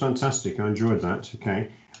was fantastic. I enjoyed that. Okay,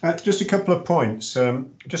 just a couple of points.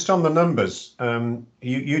 Just on the numbers,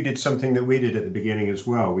 you did something that we did at the beginning as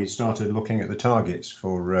well. We started looking at the targets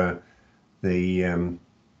for the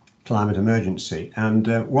climate emergency.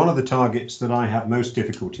 And one of the targets that I have most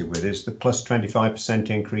difficulty with is the plus 25%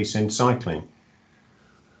 increase in cycling.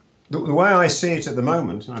 The way I see it at the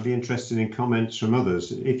moment, and I'd be interested in comments from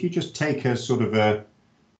others, if you just take a sort of a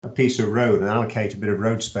piece of road and allocate a bit of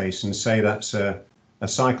road space and say that's a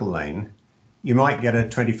cycle lane, you might get a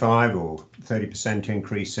 25 or 30%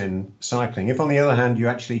 increase in cycling. If on the other hand, you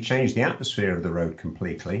actually change the atmosphere of the road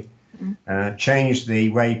completely, change the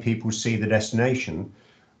way people see the destination,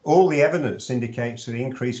 all the evidence indicates that the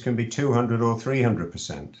increase can be 200 or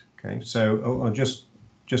 300%. Okay, so I'll just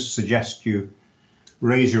suggest you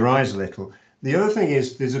raise your eyes a little. The other thing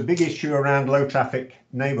is there's a big issue around low traffic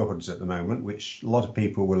neighbourhoods at the moment, which a lot of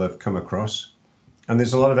people will have come across, and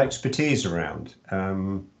there's a lot of expertise around.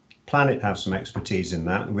 Planet have some expertise in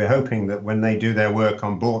that, and we're hoping that when they do their work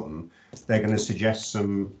on Bourton, they're going to suggest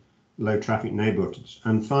some low traffic neighbourhoods.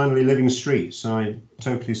 And finally, living streets. I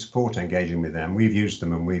totally support engaging with them. We've used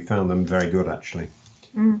them and we found them very good, actually.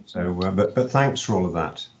 So, but thanks for all of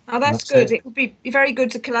that. Oh, that's good. It would be very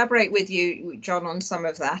good to collaborate with you, John, on some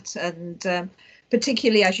of that, and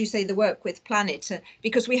particularly, as you say, the work with Planet,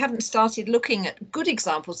 because we haven't started looking at good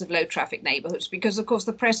examples of low traffic neighbourhoods, because of course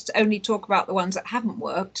the press only talk about the ones that haven't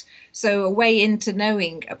worked. So a way into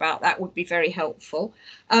knowing about that would be very helpful.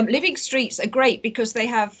 Living streets are great because they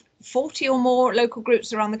have 40 or more local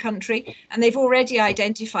groups around the country, and they've already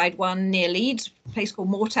identified one near Leeds, a place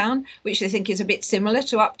called Moortown, which they think is a bit similar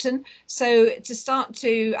to Upton. So to start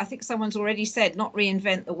to, I think someone's already said, not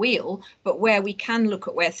reinvent the wheel, but where we can look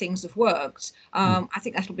at where things have worked, I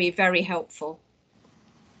think that'll be very helpful.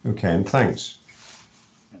 Okay, and thanks.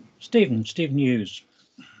 Stephen Hughes.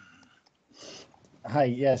 Hi,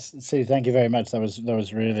 yes, Sue, thank you very much. That was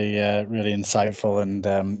really really insightful, and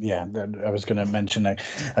yeah, I was going to mention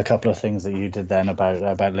a couple of things that you did then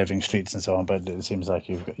about living streets and so on, but it seems like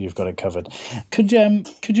you've got it covered. Could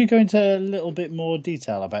you go into a little bit more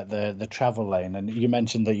detail about the travel lane? And you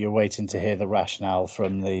mentioned that you're waiting to hear the rationale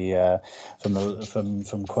from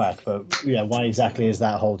Quack, but yeah, why exactly is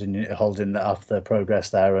that holding up the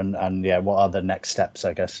progress there? And yeah, what are the next steps,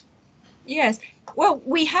 I guess? Yes, well,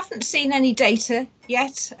 we haven't seen any data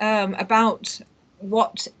yet about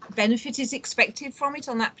what benefit is expected from it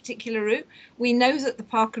on that particular route. We know that the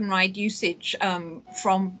park and ride usage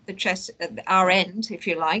from our end, if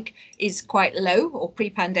you like, is quite low, or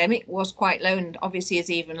pre-pandemic was quite low, and obviously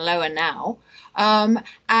is even lower now.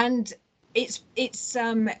 And it's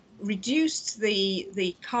reduced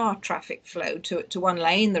the car traffic flow to one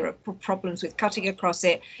lane. There are problems with cutting across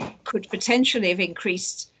it, could potentially have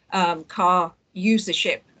increased car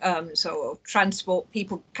usership, so transport,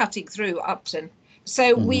 people cutting through Upton.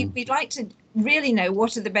 So we'd like to really know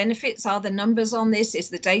what are the benefits, are the numbers on this, is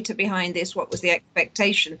the data behind this, what was the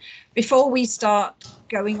expectation, before we start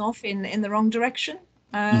going off in the wrong direction.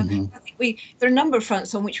 I think there are a number of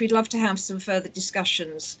fronts on which we'd love to have some further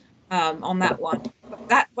discussions on that one.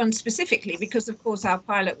 That one specifically, because of course our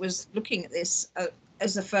pilot was looking at this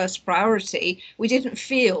as a first priority, we didn't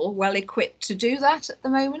feel well equipped to do that at the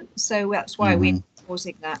moment, so that's why we're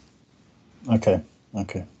pausing that. Okay.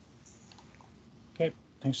 Okay,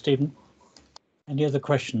 thanks, Stephen. Any other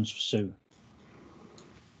questions for Sue?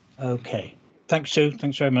 Okay, thanks, Sue.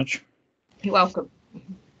 Thanks very much. You're welcome.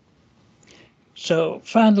 So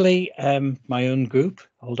finally, my own group,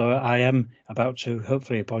 although I am about to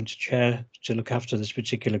hopefully appoint a chair to look after this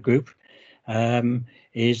particular group,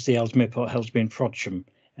 is the Ellesmere Port Helsby and Frodsham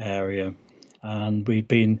area, and we've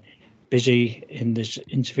been busy in this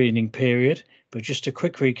intervening period. But just a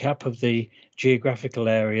quick recap of the geographical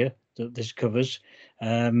area that this covers.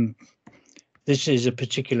 This is a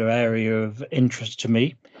particular area of interest to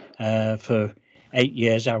me. For 8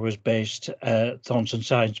 years, I was based at Thornton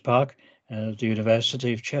Science Park, the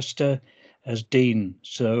University of Chester, as Dean.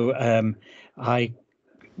 So I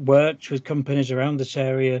worked with companies around this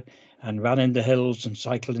area and ran in the hills and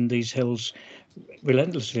cycled in these hills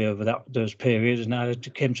relentlessly over those periods, and I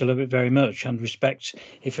came to love it very much and respect,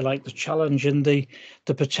 if you like, the challenge and the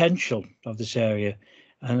potential of this area.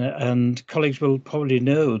 And colleagues will probably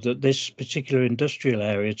know that this particular industrial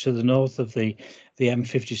area to the north of the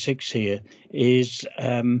M56 here is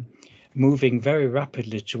moving very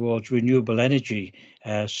rapidly towards renewable energy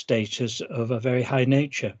status of a very high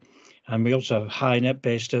nature. And we also have HyNet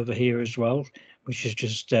based over here as well, which has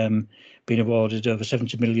just been awarded over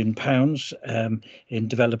 £70 million in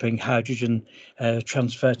developing hydrogen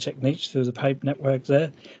transfer techniques through the pipe network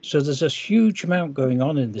there. So there's a huge amount going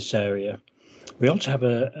on in this area. We also have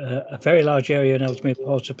a very large area in Ellesmere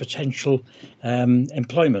Port of potential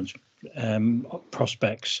employment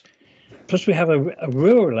prospects. Plus we have a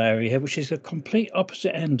rural area here, which is the complete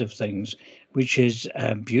opposite end of things, which is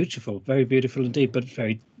beautiful, very beautiful indeed, but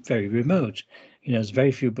very, very remote. There's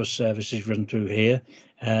very few bus services run through here.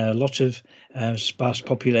 A lot of sparse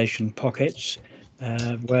population pockets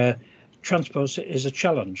where transport is a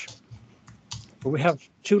challenge. But we have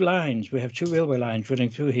two lines. We have two railway lines running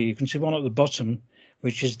through here. You can see one at the bottom,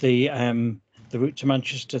 which is the route to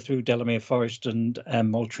Manchester through Delamere Forest and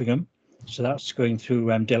Altrincham. So that's going through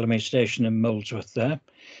Delamere Station and Molesworth there.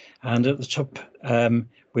 And at the top,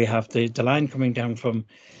 we have the line coming down from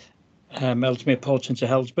Ellesmere Port into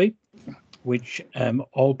Helsby, which,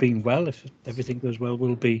 all being well, if everything goes well,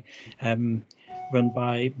 will be run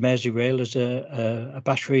by Merseyrail as a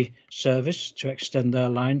battery service to extend their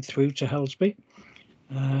line through to Helsby.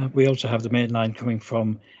 We also have the main line coming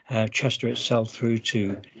from Chester itself through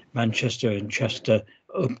to Manchester and Chester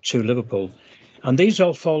up to Liverpool. And these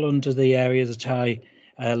all fall under the area that I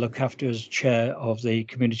look after as chair of the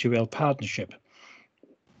Community Rail Partnership.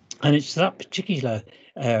 And it's that particular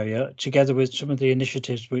area, together with some of the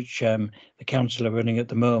initiatives which the council are running at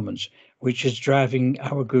the moment, which is driving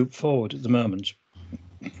our group forward at the moment.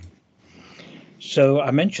 So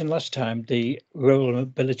I mentioned last time the Rural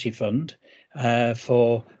Mobility Fund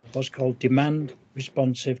for what's called demand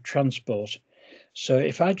responsive transport. So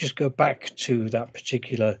if I just go back to that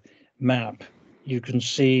particular map, you can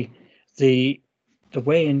see the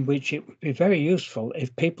way in which it would be very useful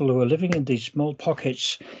if people who are living in these small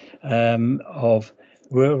pockets of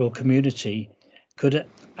rural community could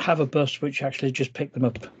have a bus which actually just picked them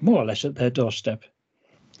up more or less at their doorstep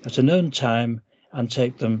at a known time and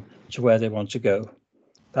take them to where they want to go.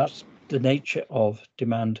 That's the nature of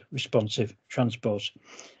demand responsive transport.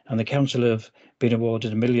 And the council have been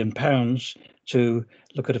awarded £1 million to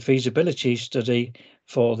look at a feasibility study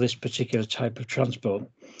for this particular type of transport.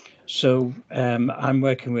 So I'm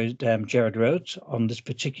working with Gerard Rhodes on this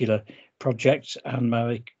particular project, and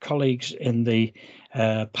my colleagues in the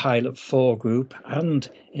Pilot 4 group and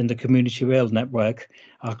in the Community Rail Network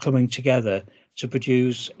are coming together to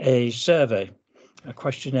produce a survey, a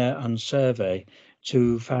questionnaire and survey,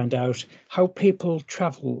 to find out how people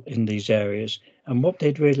travel in these areas and what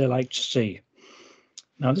they'd really like to see.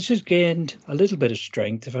 Now, this has gained a little bit of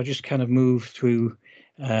strength if I just kind of move through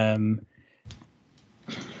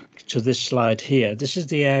to this slide here. This is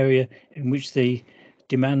the area in which the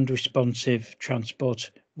demand responsive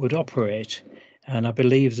transport would operate. And I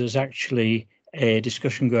believe there's actually a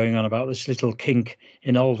discussion going on about this little kink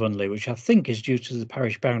in Alvanley, which I think is due to the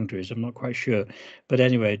parish boundaries. I'm not quite sure. But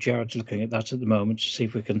anyway, Jared's looking at that at the moment to see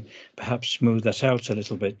if we can perhaps smooth that out a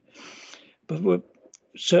little bit. But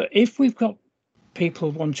so if we've got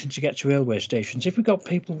people wanting to get to railway stations, if we've got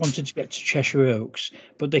people wanting to get to Cheshire Oaks,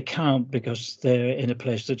 but they can't because they're in a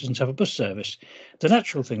place that doesn't have a bus service, the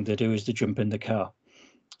natural thing they do is they jump in the car.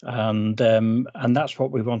 And that's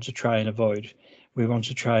what we want to try and avoid. We want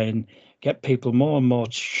to try and get people more and more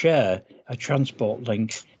to share a transport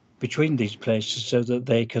link between these places so that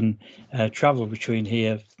they can travel between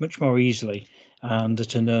here much more easily and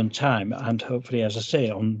at a known time, and hopefully, as I say,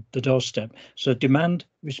 on the doorstep. So demand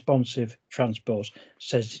responsive transport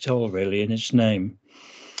says it all really in its name.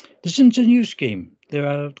 This isn't a new scheme. There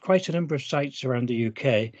are quite a number of sites around the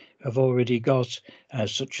UK have already got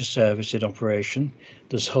such a service in operation.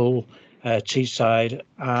 There's Hull, Teesside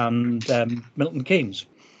and Milton Keynes.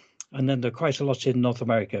 And then there are quite a lot in North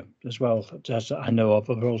America as well, as I know of,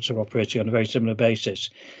 are also operating on a very similar basis.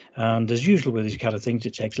 And as usual with these kind of things,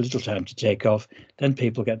 it takes a little time to take off. Then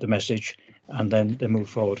people get the message and then they move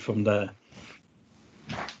forward from there.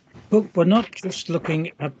 But we're not just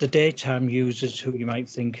looking at the daytime users who you might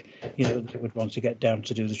think, they would want to get down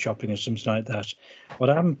to do the shopping or something like that. What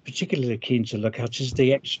I'm particularly keen to look at is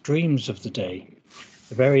the extremes of the day.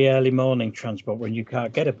 The very early morning transport when you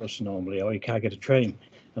can't get a bus normally, or you can't get a train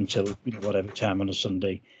until whatever time on a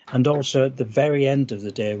Sunday, and also at the very end of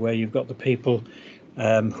the day where you've got the people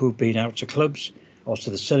who've been out to clubs or to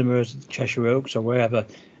the cinemas, the Cheshire Oaks or wherever,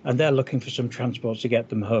 and they're looking for some transport to get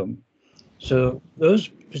them home. So those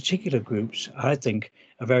particular groups, I think,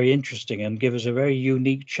 are very interesting and give us a very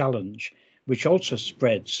unique challenge, which also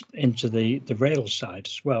spreads into the rail side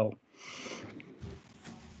as well.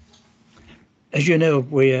 As you know,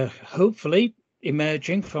 we're hopefully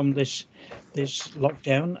emerging from this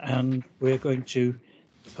lockdown, and we're going to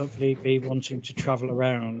hopefully be wanting to travel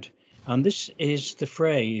around. And this is the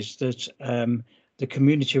phrase that the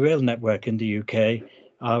Community Rail Network in the UK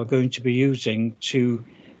are going to be using to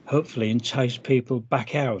hopefully entice people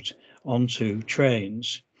back out onto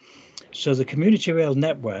trains. So the Community Rail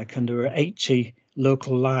Network, and there are 80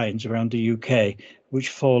 local lines around the UK which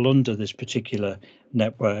fall under this particular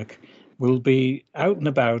network, will be out and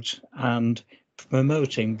about and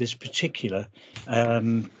promoting this particular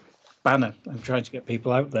banner and trying to get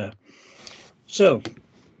people out there. So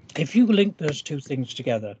if you link those two things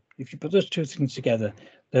together, if you put those two things together,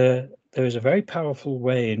 there is a very powerful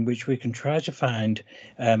way in which we can try to find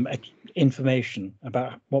information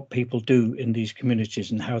about what people do in these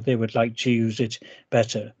communities and how they would like to use it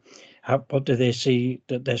better. What do they see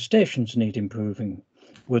that their stations need improving?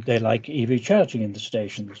 Would they like EV charging in the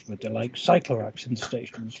stations? Would they like cycle racks in the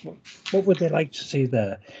stations? What would they like to see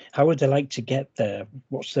there? How would they like to get there?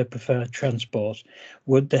 What's their preferred transport?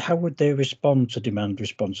 How would they respond to demand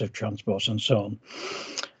responsive transport and so on?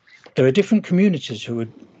 There are different communities who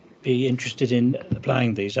would be interested in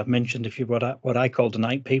applying these. I've mentioned a few what I call the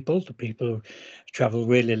night people, the people who travel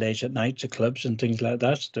really late at night to clubs and things like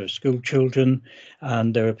that. There are school children,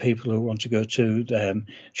 and there are people who want to go to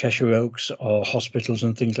Cheshire Oaks or hospitals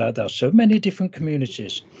and things like that. So many different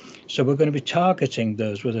communities. So we're going to be targeting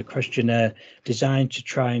those with a questionnaire designed to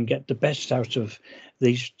try and get the best out of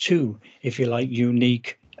these two, if you like,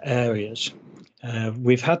 unique areas.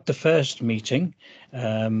 We've had the first meeting,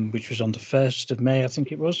 which was on the 1st of May, I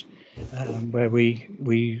think it was, where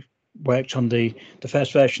we worked on the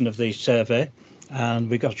first version of the survey, and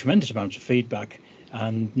we got a tremendous amount of feedback.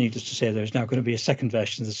 And needless to say, there's now going to be a second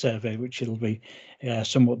version of the survey, which will be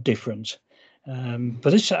somewhat different. But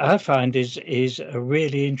this, I find, is a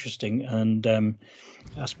really interesting and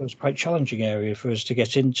I suppose quite challenging area for us to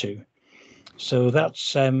get into. So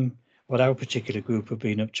that's what our particular group have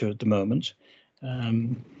been up to at the moment.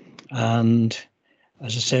 And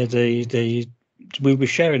as I said, we'll be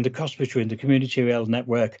sharing the cost between the Community Rail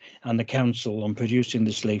Network and the council on producing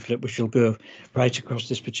this leaflet, which will go right across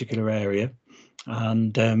this particular area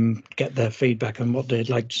and get their feedback on what they'd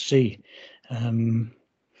like to see.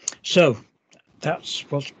 So that's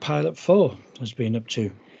what Pilot 4 has been up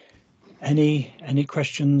to. Any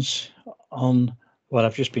questions on what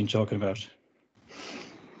I've just been talking about?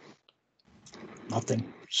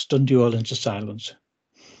 Nothing. Stunned you all into silence.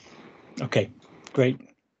 Okay, great.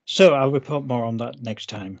 So I'll report more on that next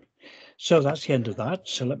time. So that's the end of that.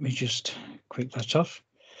 So let me just quick that off.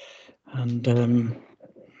 And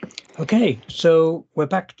okay, so we're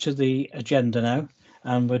back to the agenda now,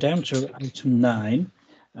 and we're down to item 9.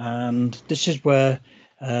 And this is where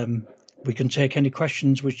we can take any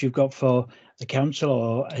questions which you've got for the council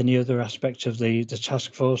or any other aspect of the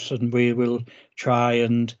task force, and we will try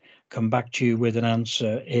and come back to you with an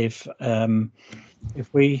answer if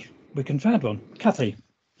we can find one. Kathy.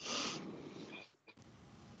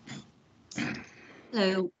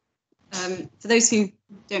 Hello. For those who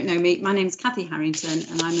don't know me, my name is Kathy Harrington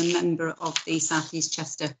and I'm a member of the South East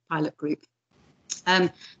Chester Pilot Group.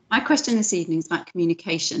 My question this evening is about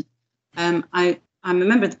communication. I'm a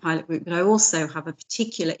member of the Pilot Group, but I also have a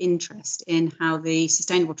particular interest in how the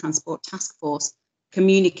Sustainable Transport Task Force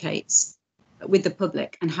communicates with the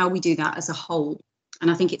public and how we do that as a whole.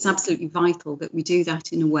 And I think it's absolutely vital that we do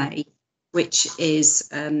that in a way which is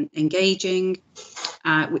engaging,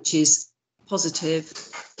 which is positive,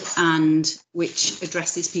 and which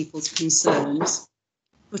addresses people's concerns,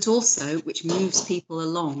 but also which moves people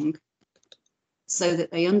along so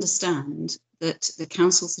that they understand that the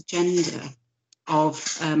council's agenda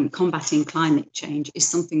of combating climate change is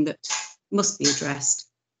something that must be addressed,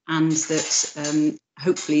 and that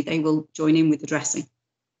hopefully they will join in with addressing.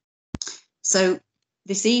 So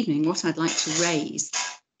this evening, what I'd like to raise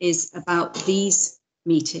is about these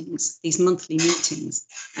meetings, these monthly meetings,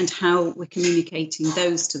 and how we're communicating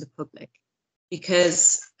those to the public.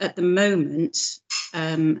 Because at the moment,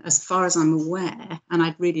 as far as I'm aware, and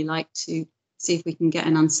I'd really like to see if we can get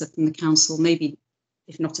an answer from the council, maybe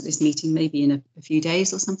if not at this meeting, maybe in a few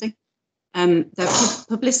days or something. They're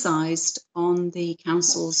publicised on the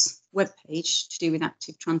council's webpage to do with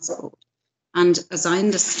active transport. And as I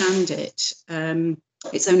understand it,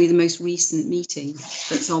 it's only the most recent meeting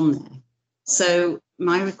that's on there. So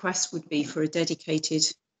my request would be for a dedicated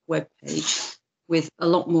webpage with a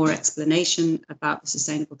lot more explanation about the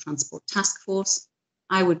Sustainable Transport Task Force.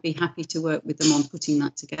 I would be happy to work with them on putting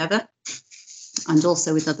that together, and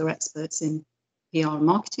also with other experts in PR and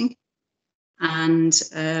marketing. And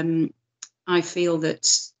I feel that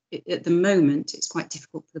at the moment, it's quite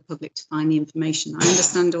difficult for the public to find the information. I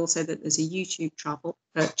understand also that there's a YouTube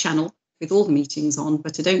channel with all the meetings on,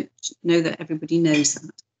 but I don't know that everybody knows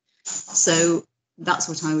that. So that's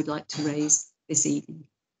what I would like to raise this evening.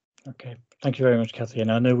 Okay, thank you very much, Kathy.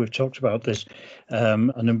 And I know we've talked about this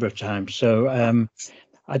a number of times. So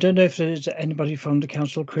I don't know if there's anybody from the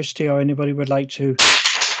council, Christy, or anybody would like to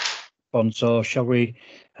respond, or shall we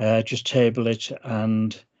just table it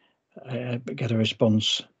and get a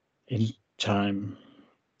response in time?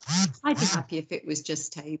 I'd be happy if it was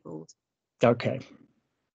just tabled. Okay.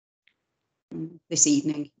 This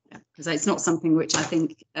evening, because it's not something which I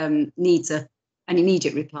think needs an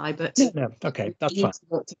immediate reply, but no, okay, that's fine.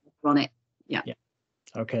 On it, yeah.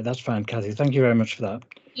 Okay, that's fine, Kathy. Thank you very much for that.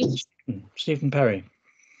 Stephen Perry.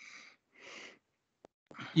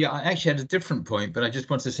 Yeah, I actually had a different point, but I just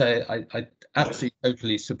want to say I absolutely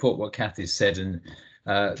totally support what Kathy said, and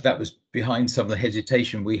that was behind some of the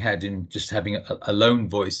hesitation we had in just having a lone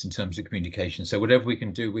voice in terms of communication. So whatever we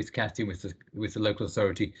can do with Kathy, with the local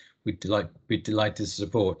authority, we'd be delighted to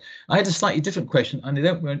support. I had a slightly different question, and I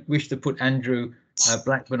don't wish to put Andrew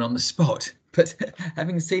Blackburn on the spot, but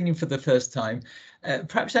having seen him for the first time,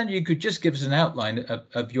 perhaps Andrew, you could just give us an outline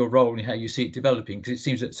of your role and how you see it developing, because it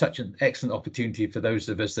seems that such an excellent opportunity for those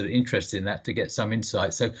of us that are interested in that to get some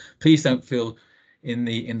insight. So please don't feel in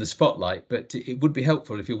the spotlight, but it would be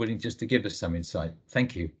helpful if you're willing just to give us some insight.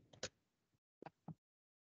 Thank you.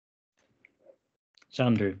 It's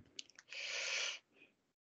Andrew.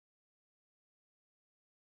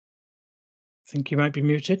 I think you might be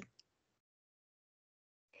muted.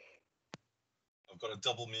 I've got a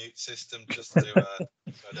double mute system just to so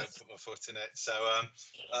I don't put my foot in it. So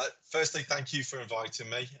firstly, thank you for inviting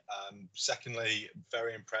me. Secondly,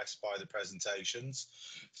 very impressed by the presentations.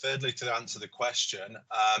 Thirdly, to answer the question,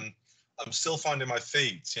 I'm still finding my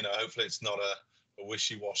feet. You know, hopefully it's not a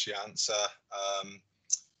wishy-washy answer.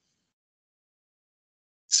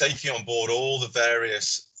 Taking on board all the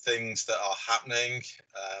various things that are happening,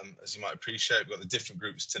 as you might appreciate, we've got the different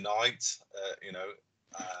groups tonight. You know.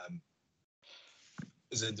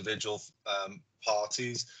 As individual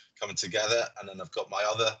parties coming together, and then I've got my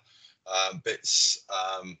other bits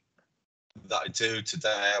that I do.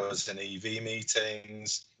 Today I was in EV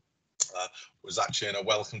meetings, was actually in a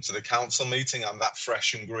welcome to the council meeting. I'm that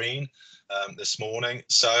fresh and green this morning.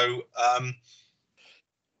 So,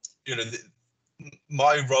 you know,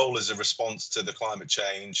 my role is a response to the climate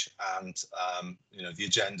change and, you know, the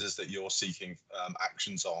agendas that you're seeking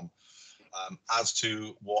actions on. As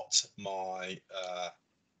to what my,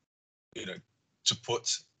 you know, to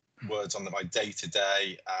put words on my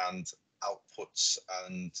day-to-day and outputs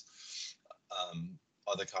and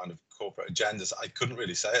other kind of corporate agendas, I couldn't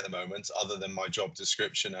really say at the moment, other than my job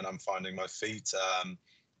description, and I'm finding my feet.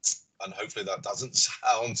 And hopefully that doesn't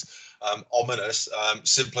sound ominous.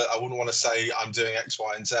 Simply, I wouldn't want to say I'm doing X,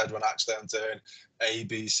 Y, and Z when actually I'm doing A,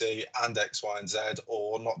 B, C, and X, Y, and Z,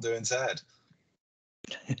 or not doing Z.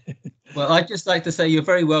 Well, I'd just like to say you're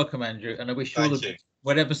very welcome, Andrew, and I wish you all the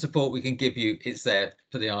whatever support we can give you, it's there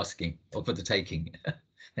for the asking or for the taking.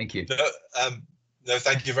 Thank you. No,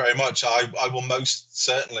 thank you very much. I will most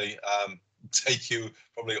certainly take you,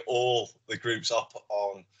 probably all the groups, up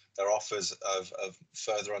on their offers of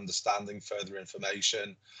further understanding, further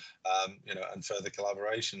information, you know, and further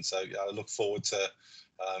collaboration. So yeah, I look forward to,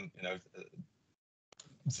 you know,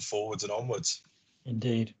 the forwards and onwards.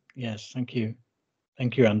 Indeed. Yes. Thank you.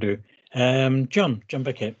 Thank you, Andrew. John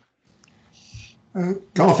Beckett.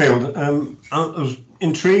 Garfield, I was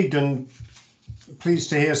intrigued and pleased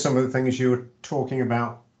to hear some of the things you were talking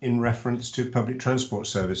about in reference to public transport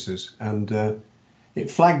services, and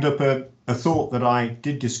it flagged up a thought that I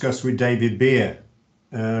did discuss with David Beer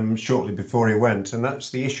shortly before he went, and that's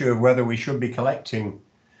the issue of whether we should be collecting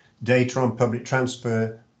data on public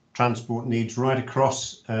transport needs right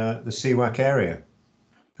across the CWAC area.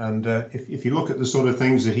 And if you look at the sort of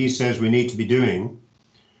things that he says we need to be doing,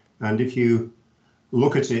 and if you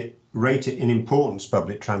look at it, rate it in importance,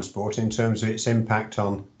 public transport, in terms of its impact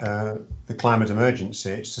on the climate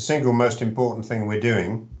emergency, it's the single most important thing we're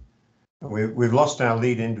doing. We've lost our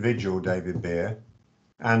lead individual, David Beer,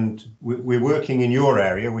 and we're working in your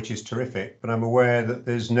area, which is terrific, but I'm aware that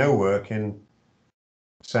there's no work in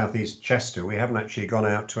Southeast Chester. We haven't actually gone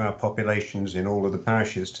out to our populations in all of the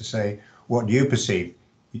parishes to say, what do you perceive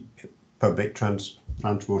public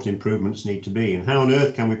transport improvements need to be, and how on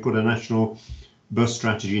earth can we put a national bus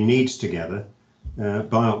strategy needs together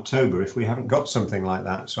by October if we haven't got something like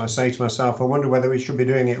that? So I say to myself, I wonder whether we should be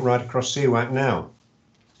doing it right across CWAC now.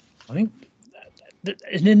 I think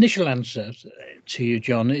an initial answer to you,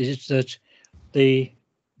 John, is that the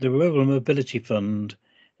Rural Mobility Fund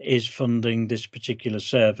is funding this particular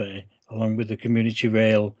survey along with the Community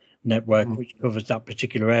Rail Network, which covers that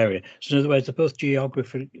particular area. So in other words, they're both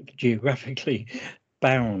geographically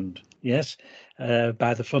bound, yes,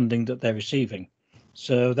 by the funding that they're receiving.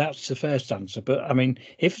 So that's the first answer. But I mean,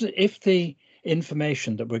 if the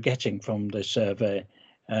information that we're getting from the survey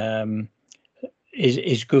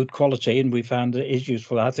is good quality, and we found that it is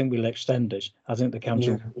useful. I think we'll extend it. I think the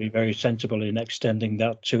council will be very sensible in extending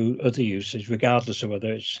that to other uses, regardless of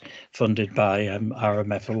whether it's funded by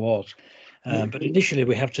RMF awards. But initially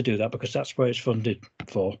we have to do that because that's where it's funded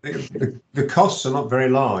for. The costs are not very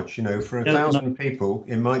large, you know. For 1,000 people,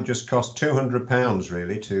 it might just cost £200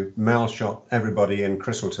 really to mail shot everybody in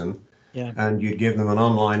Christleton. Yeah. And you'd give them an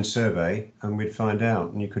online survey and we'd find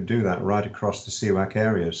out, and you could do that right across the CWAC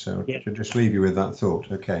area. So to just leave you with that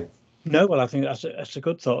thought. Okay. No, well, I think that's a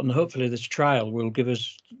good thought, and hopefully this trial will give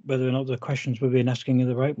us whether or not the questions we've been asking are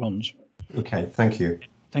the right ones. Okay, thank you.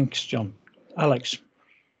 Thanks, John. Alex.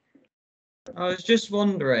 I was just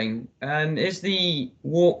wondering, is the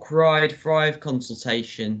Walk, Ride, Thrive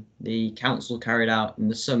consultation the council carried out in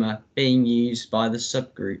the summer being used by the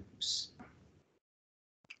subgroups?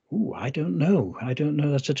 Oh, I don't know. I don't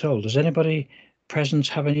know that at all. Does anybody present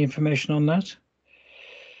have any information on that?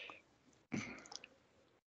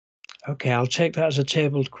 Okay, I'll take that as a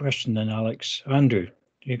tabled question then, Alex. Andrew,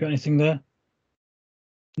 you got anything there?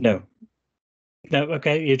 No. No,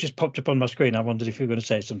 okay, you just popped up on my screen. I wondered if you were going to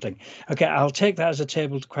say something. Okay, I'll take that as a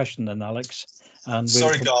tabled question then, Alex. And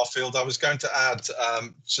sorry, Garfield, I was going to add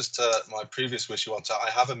just to my previous wish you want to. I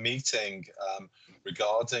have a meeting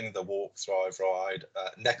regarding the Walk, Thrive, Ride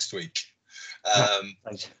next week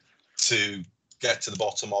to get to the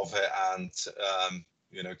bottom of it and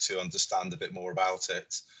you know, to understand a bit more about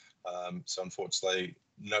it. So unfortunately,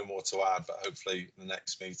 no more to add, but hopefully the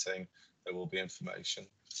next meeting there will be information.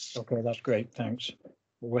 Okay, that's great. Thanks.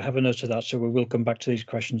 We'll have a note of that, so we will come back to these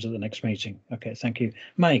questions at the next meeting. Okay, thank you.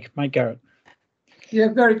 Mike Garrett. Yeah,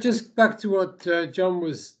 Barry, just back to what John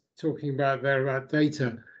was talking about there about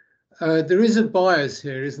data. There is a bias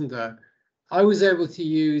here, isn't there? I was able to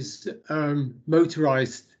use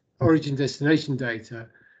motorised origin destination data.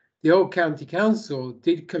 The old county council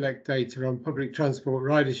did collect data on public transport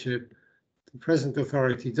ridership. The present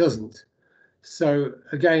authority doesn't. So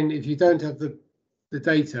again, if you don't have the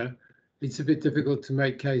data, it's a bit difficult to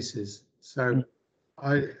make cases. So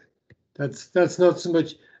that's not so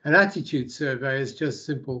much an attitude survey as just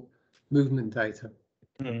simple movement data.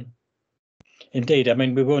 Indeed, I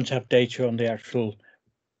mean, we won't have data on the actual,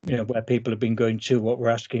 you know, where people have been going to. What we're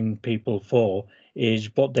asking people for is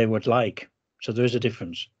what they would like. So there is a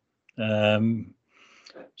difference. Christy.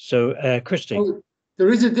 Oh, there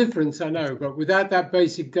is a difference, I know, but without that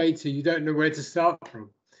basic data, you don't know where to start from.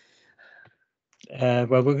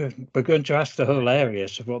 Well, we're going to ask the whole area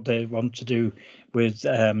of what they want to do with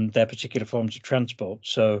their particular forms of transport.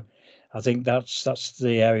 So I think that's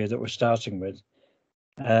the area that we're starting with.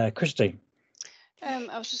 Christy.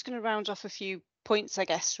 I was just going to round off a few points, I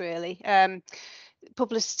guess, really.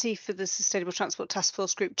 Publicity for the Sustainable Transport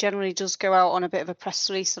Taskforce group generally does go out on a bit of a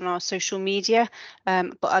press release on our social media,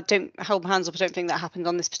 but I don't hold my hands up. I don't think that happened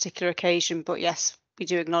on this particular occasion, but yes, we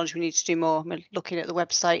do acknowledge we need to do more. We're looking at the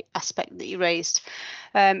website aspect that you raised.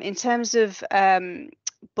 In terms of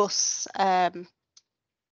bus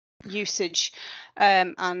usage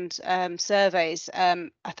and surveys,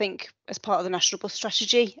 I think as part of the national bus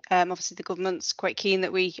strategy, obviously the government's quite keen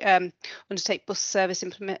that we undertake bus service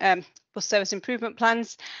improvement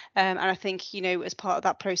plans, and I think, you know, as part of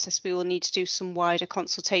that process we will need to do some wider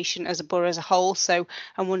consultation as a borough as a whole. So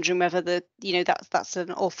I'm wondering whether that's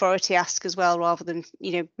an authority ask as well, rather than,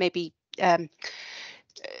 you know, maybe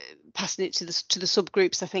passing it to the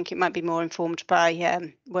subgroups. I think it might be more informed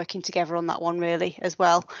by working together on that one really as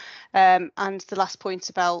well. And the last point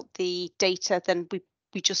about the data, then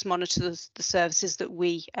we just monitor the services that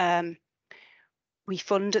we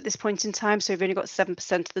fund at this point in time. So we've only got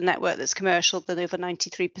 7% of the network that's commercial, but over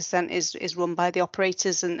 93% is run by the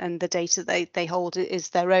operators, and the data they hold is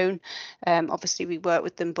their own. Obviously we work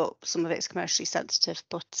with them, but some of it's commercially sensitive.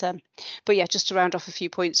 But yeah, just to round off a few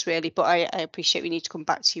points really, but I appreciate we need to come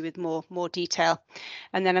back to you with more detail.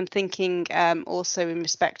 And then I'm thinking also in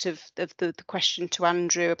respect of the question to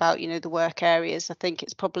Andrew about, you know, the work areas, I think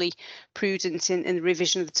it's probably prudent in the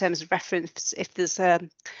revision of the terms of reference, if there's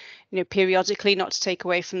you know, periodically, not to take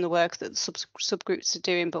away from the work that the subgroups are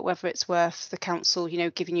doing, but whether it's worth the council, you know,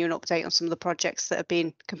 giving you an update on some of the projects that have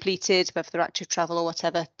been completed, whether they're active travel or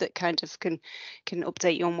whatever, that kind of can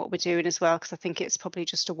update you on what we're doing as well, because I think it's probably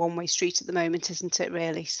just a one-way street at the moment, isn't it,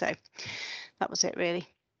 really? So that was it, really.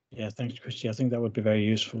 Yeah, thanks, Christy. I think that would be very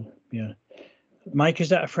useful. Yeah. Mike, is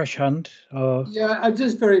that a fresh hand? Or? Yeah,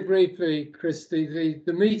 just very briefly, Christy,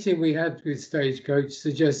 the meeting we had with Stagecoach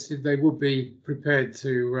suggested they would be prepared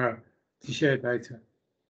to share data.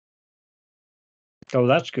 Oh,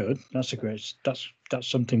 that's good. That's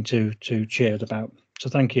something to cheer about. So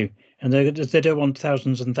thank you. and they don't want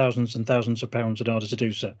thousands and thousands and thousands of pounds in order to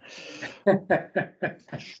do so.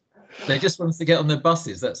 They just want us to get on their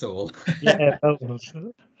buses, that's all. Yeah, well,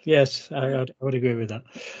 yes, I would agree with that.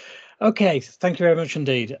 Okay, thank you very much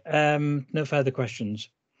indeed. No further questions.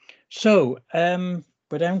 So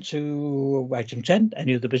we're down to item 10,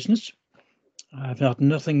 any other business. I've had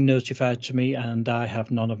nothing notified to me and I have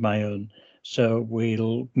none of my own. So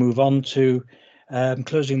we'll move on to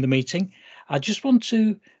closing the meeting. I just want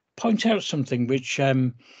to point out something which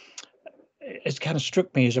it kind of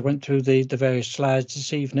struck me as I went through the various slides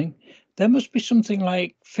this evening. There must be something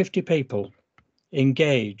like 50 people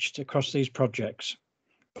engaged across these projects.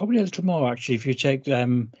 Probably a little more, actually, if you take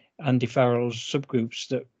Andy Farrell's subgroups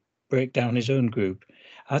that break down his own group.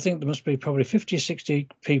 I think there must be probably 50 or 60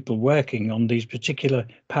 people working on these particular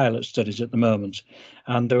pilot studies at the moment.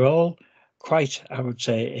 And they're all quite, I would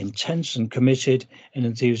say, intense and committed and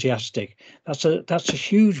enthusiastic. That's a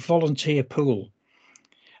huge volunteer pool.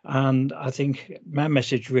 And I think my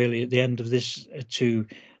message really at the end of this to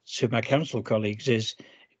my council colleagues is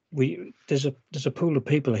there's a pool of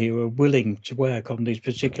people here who are willing to work on these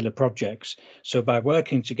particular projects. So by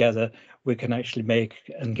working together, we can actually make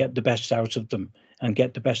and get the best out of them and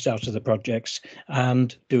get the best out of the projects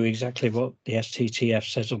and do exactly what the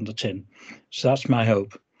STTF says on the tin. So that's my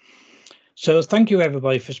hope. So thank you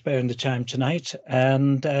everybody for sparing the time tonight,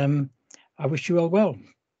 and I wish you all well.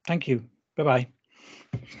 Thank you. Bye-bye.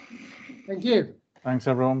 Thank you. Thanks,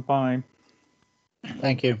 everyone. Bye.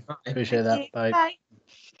 Thank you. Appreciate that. Bye. Bye.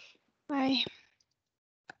 Bye.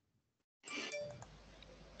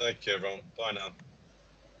 Thank you, everyone. Bye now.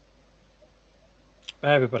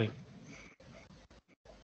 Bye, everybody.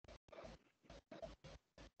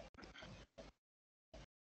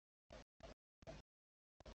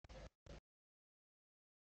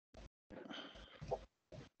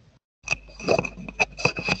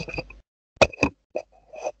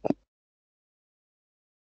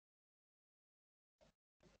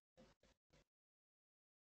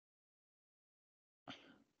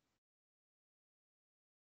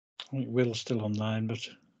 I think Will's still online, but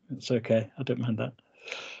it's okay. I don't mind that.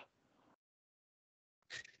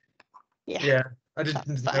 Yeah, I didn't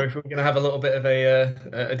know if we were going to have a little bit of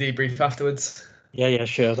a debrief afterwards. Yeah,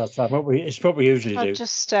 sure. That's fine. It's what we usually do. I'll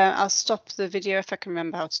just I'll stop the video if I can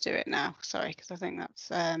remember how to do it now. Sorry, because I think that's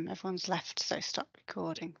everyone's left. So stop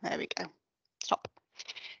recording. There we go. Stop.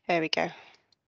 There we go.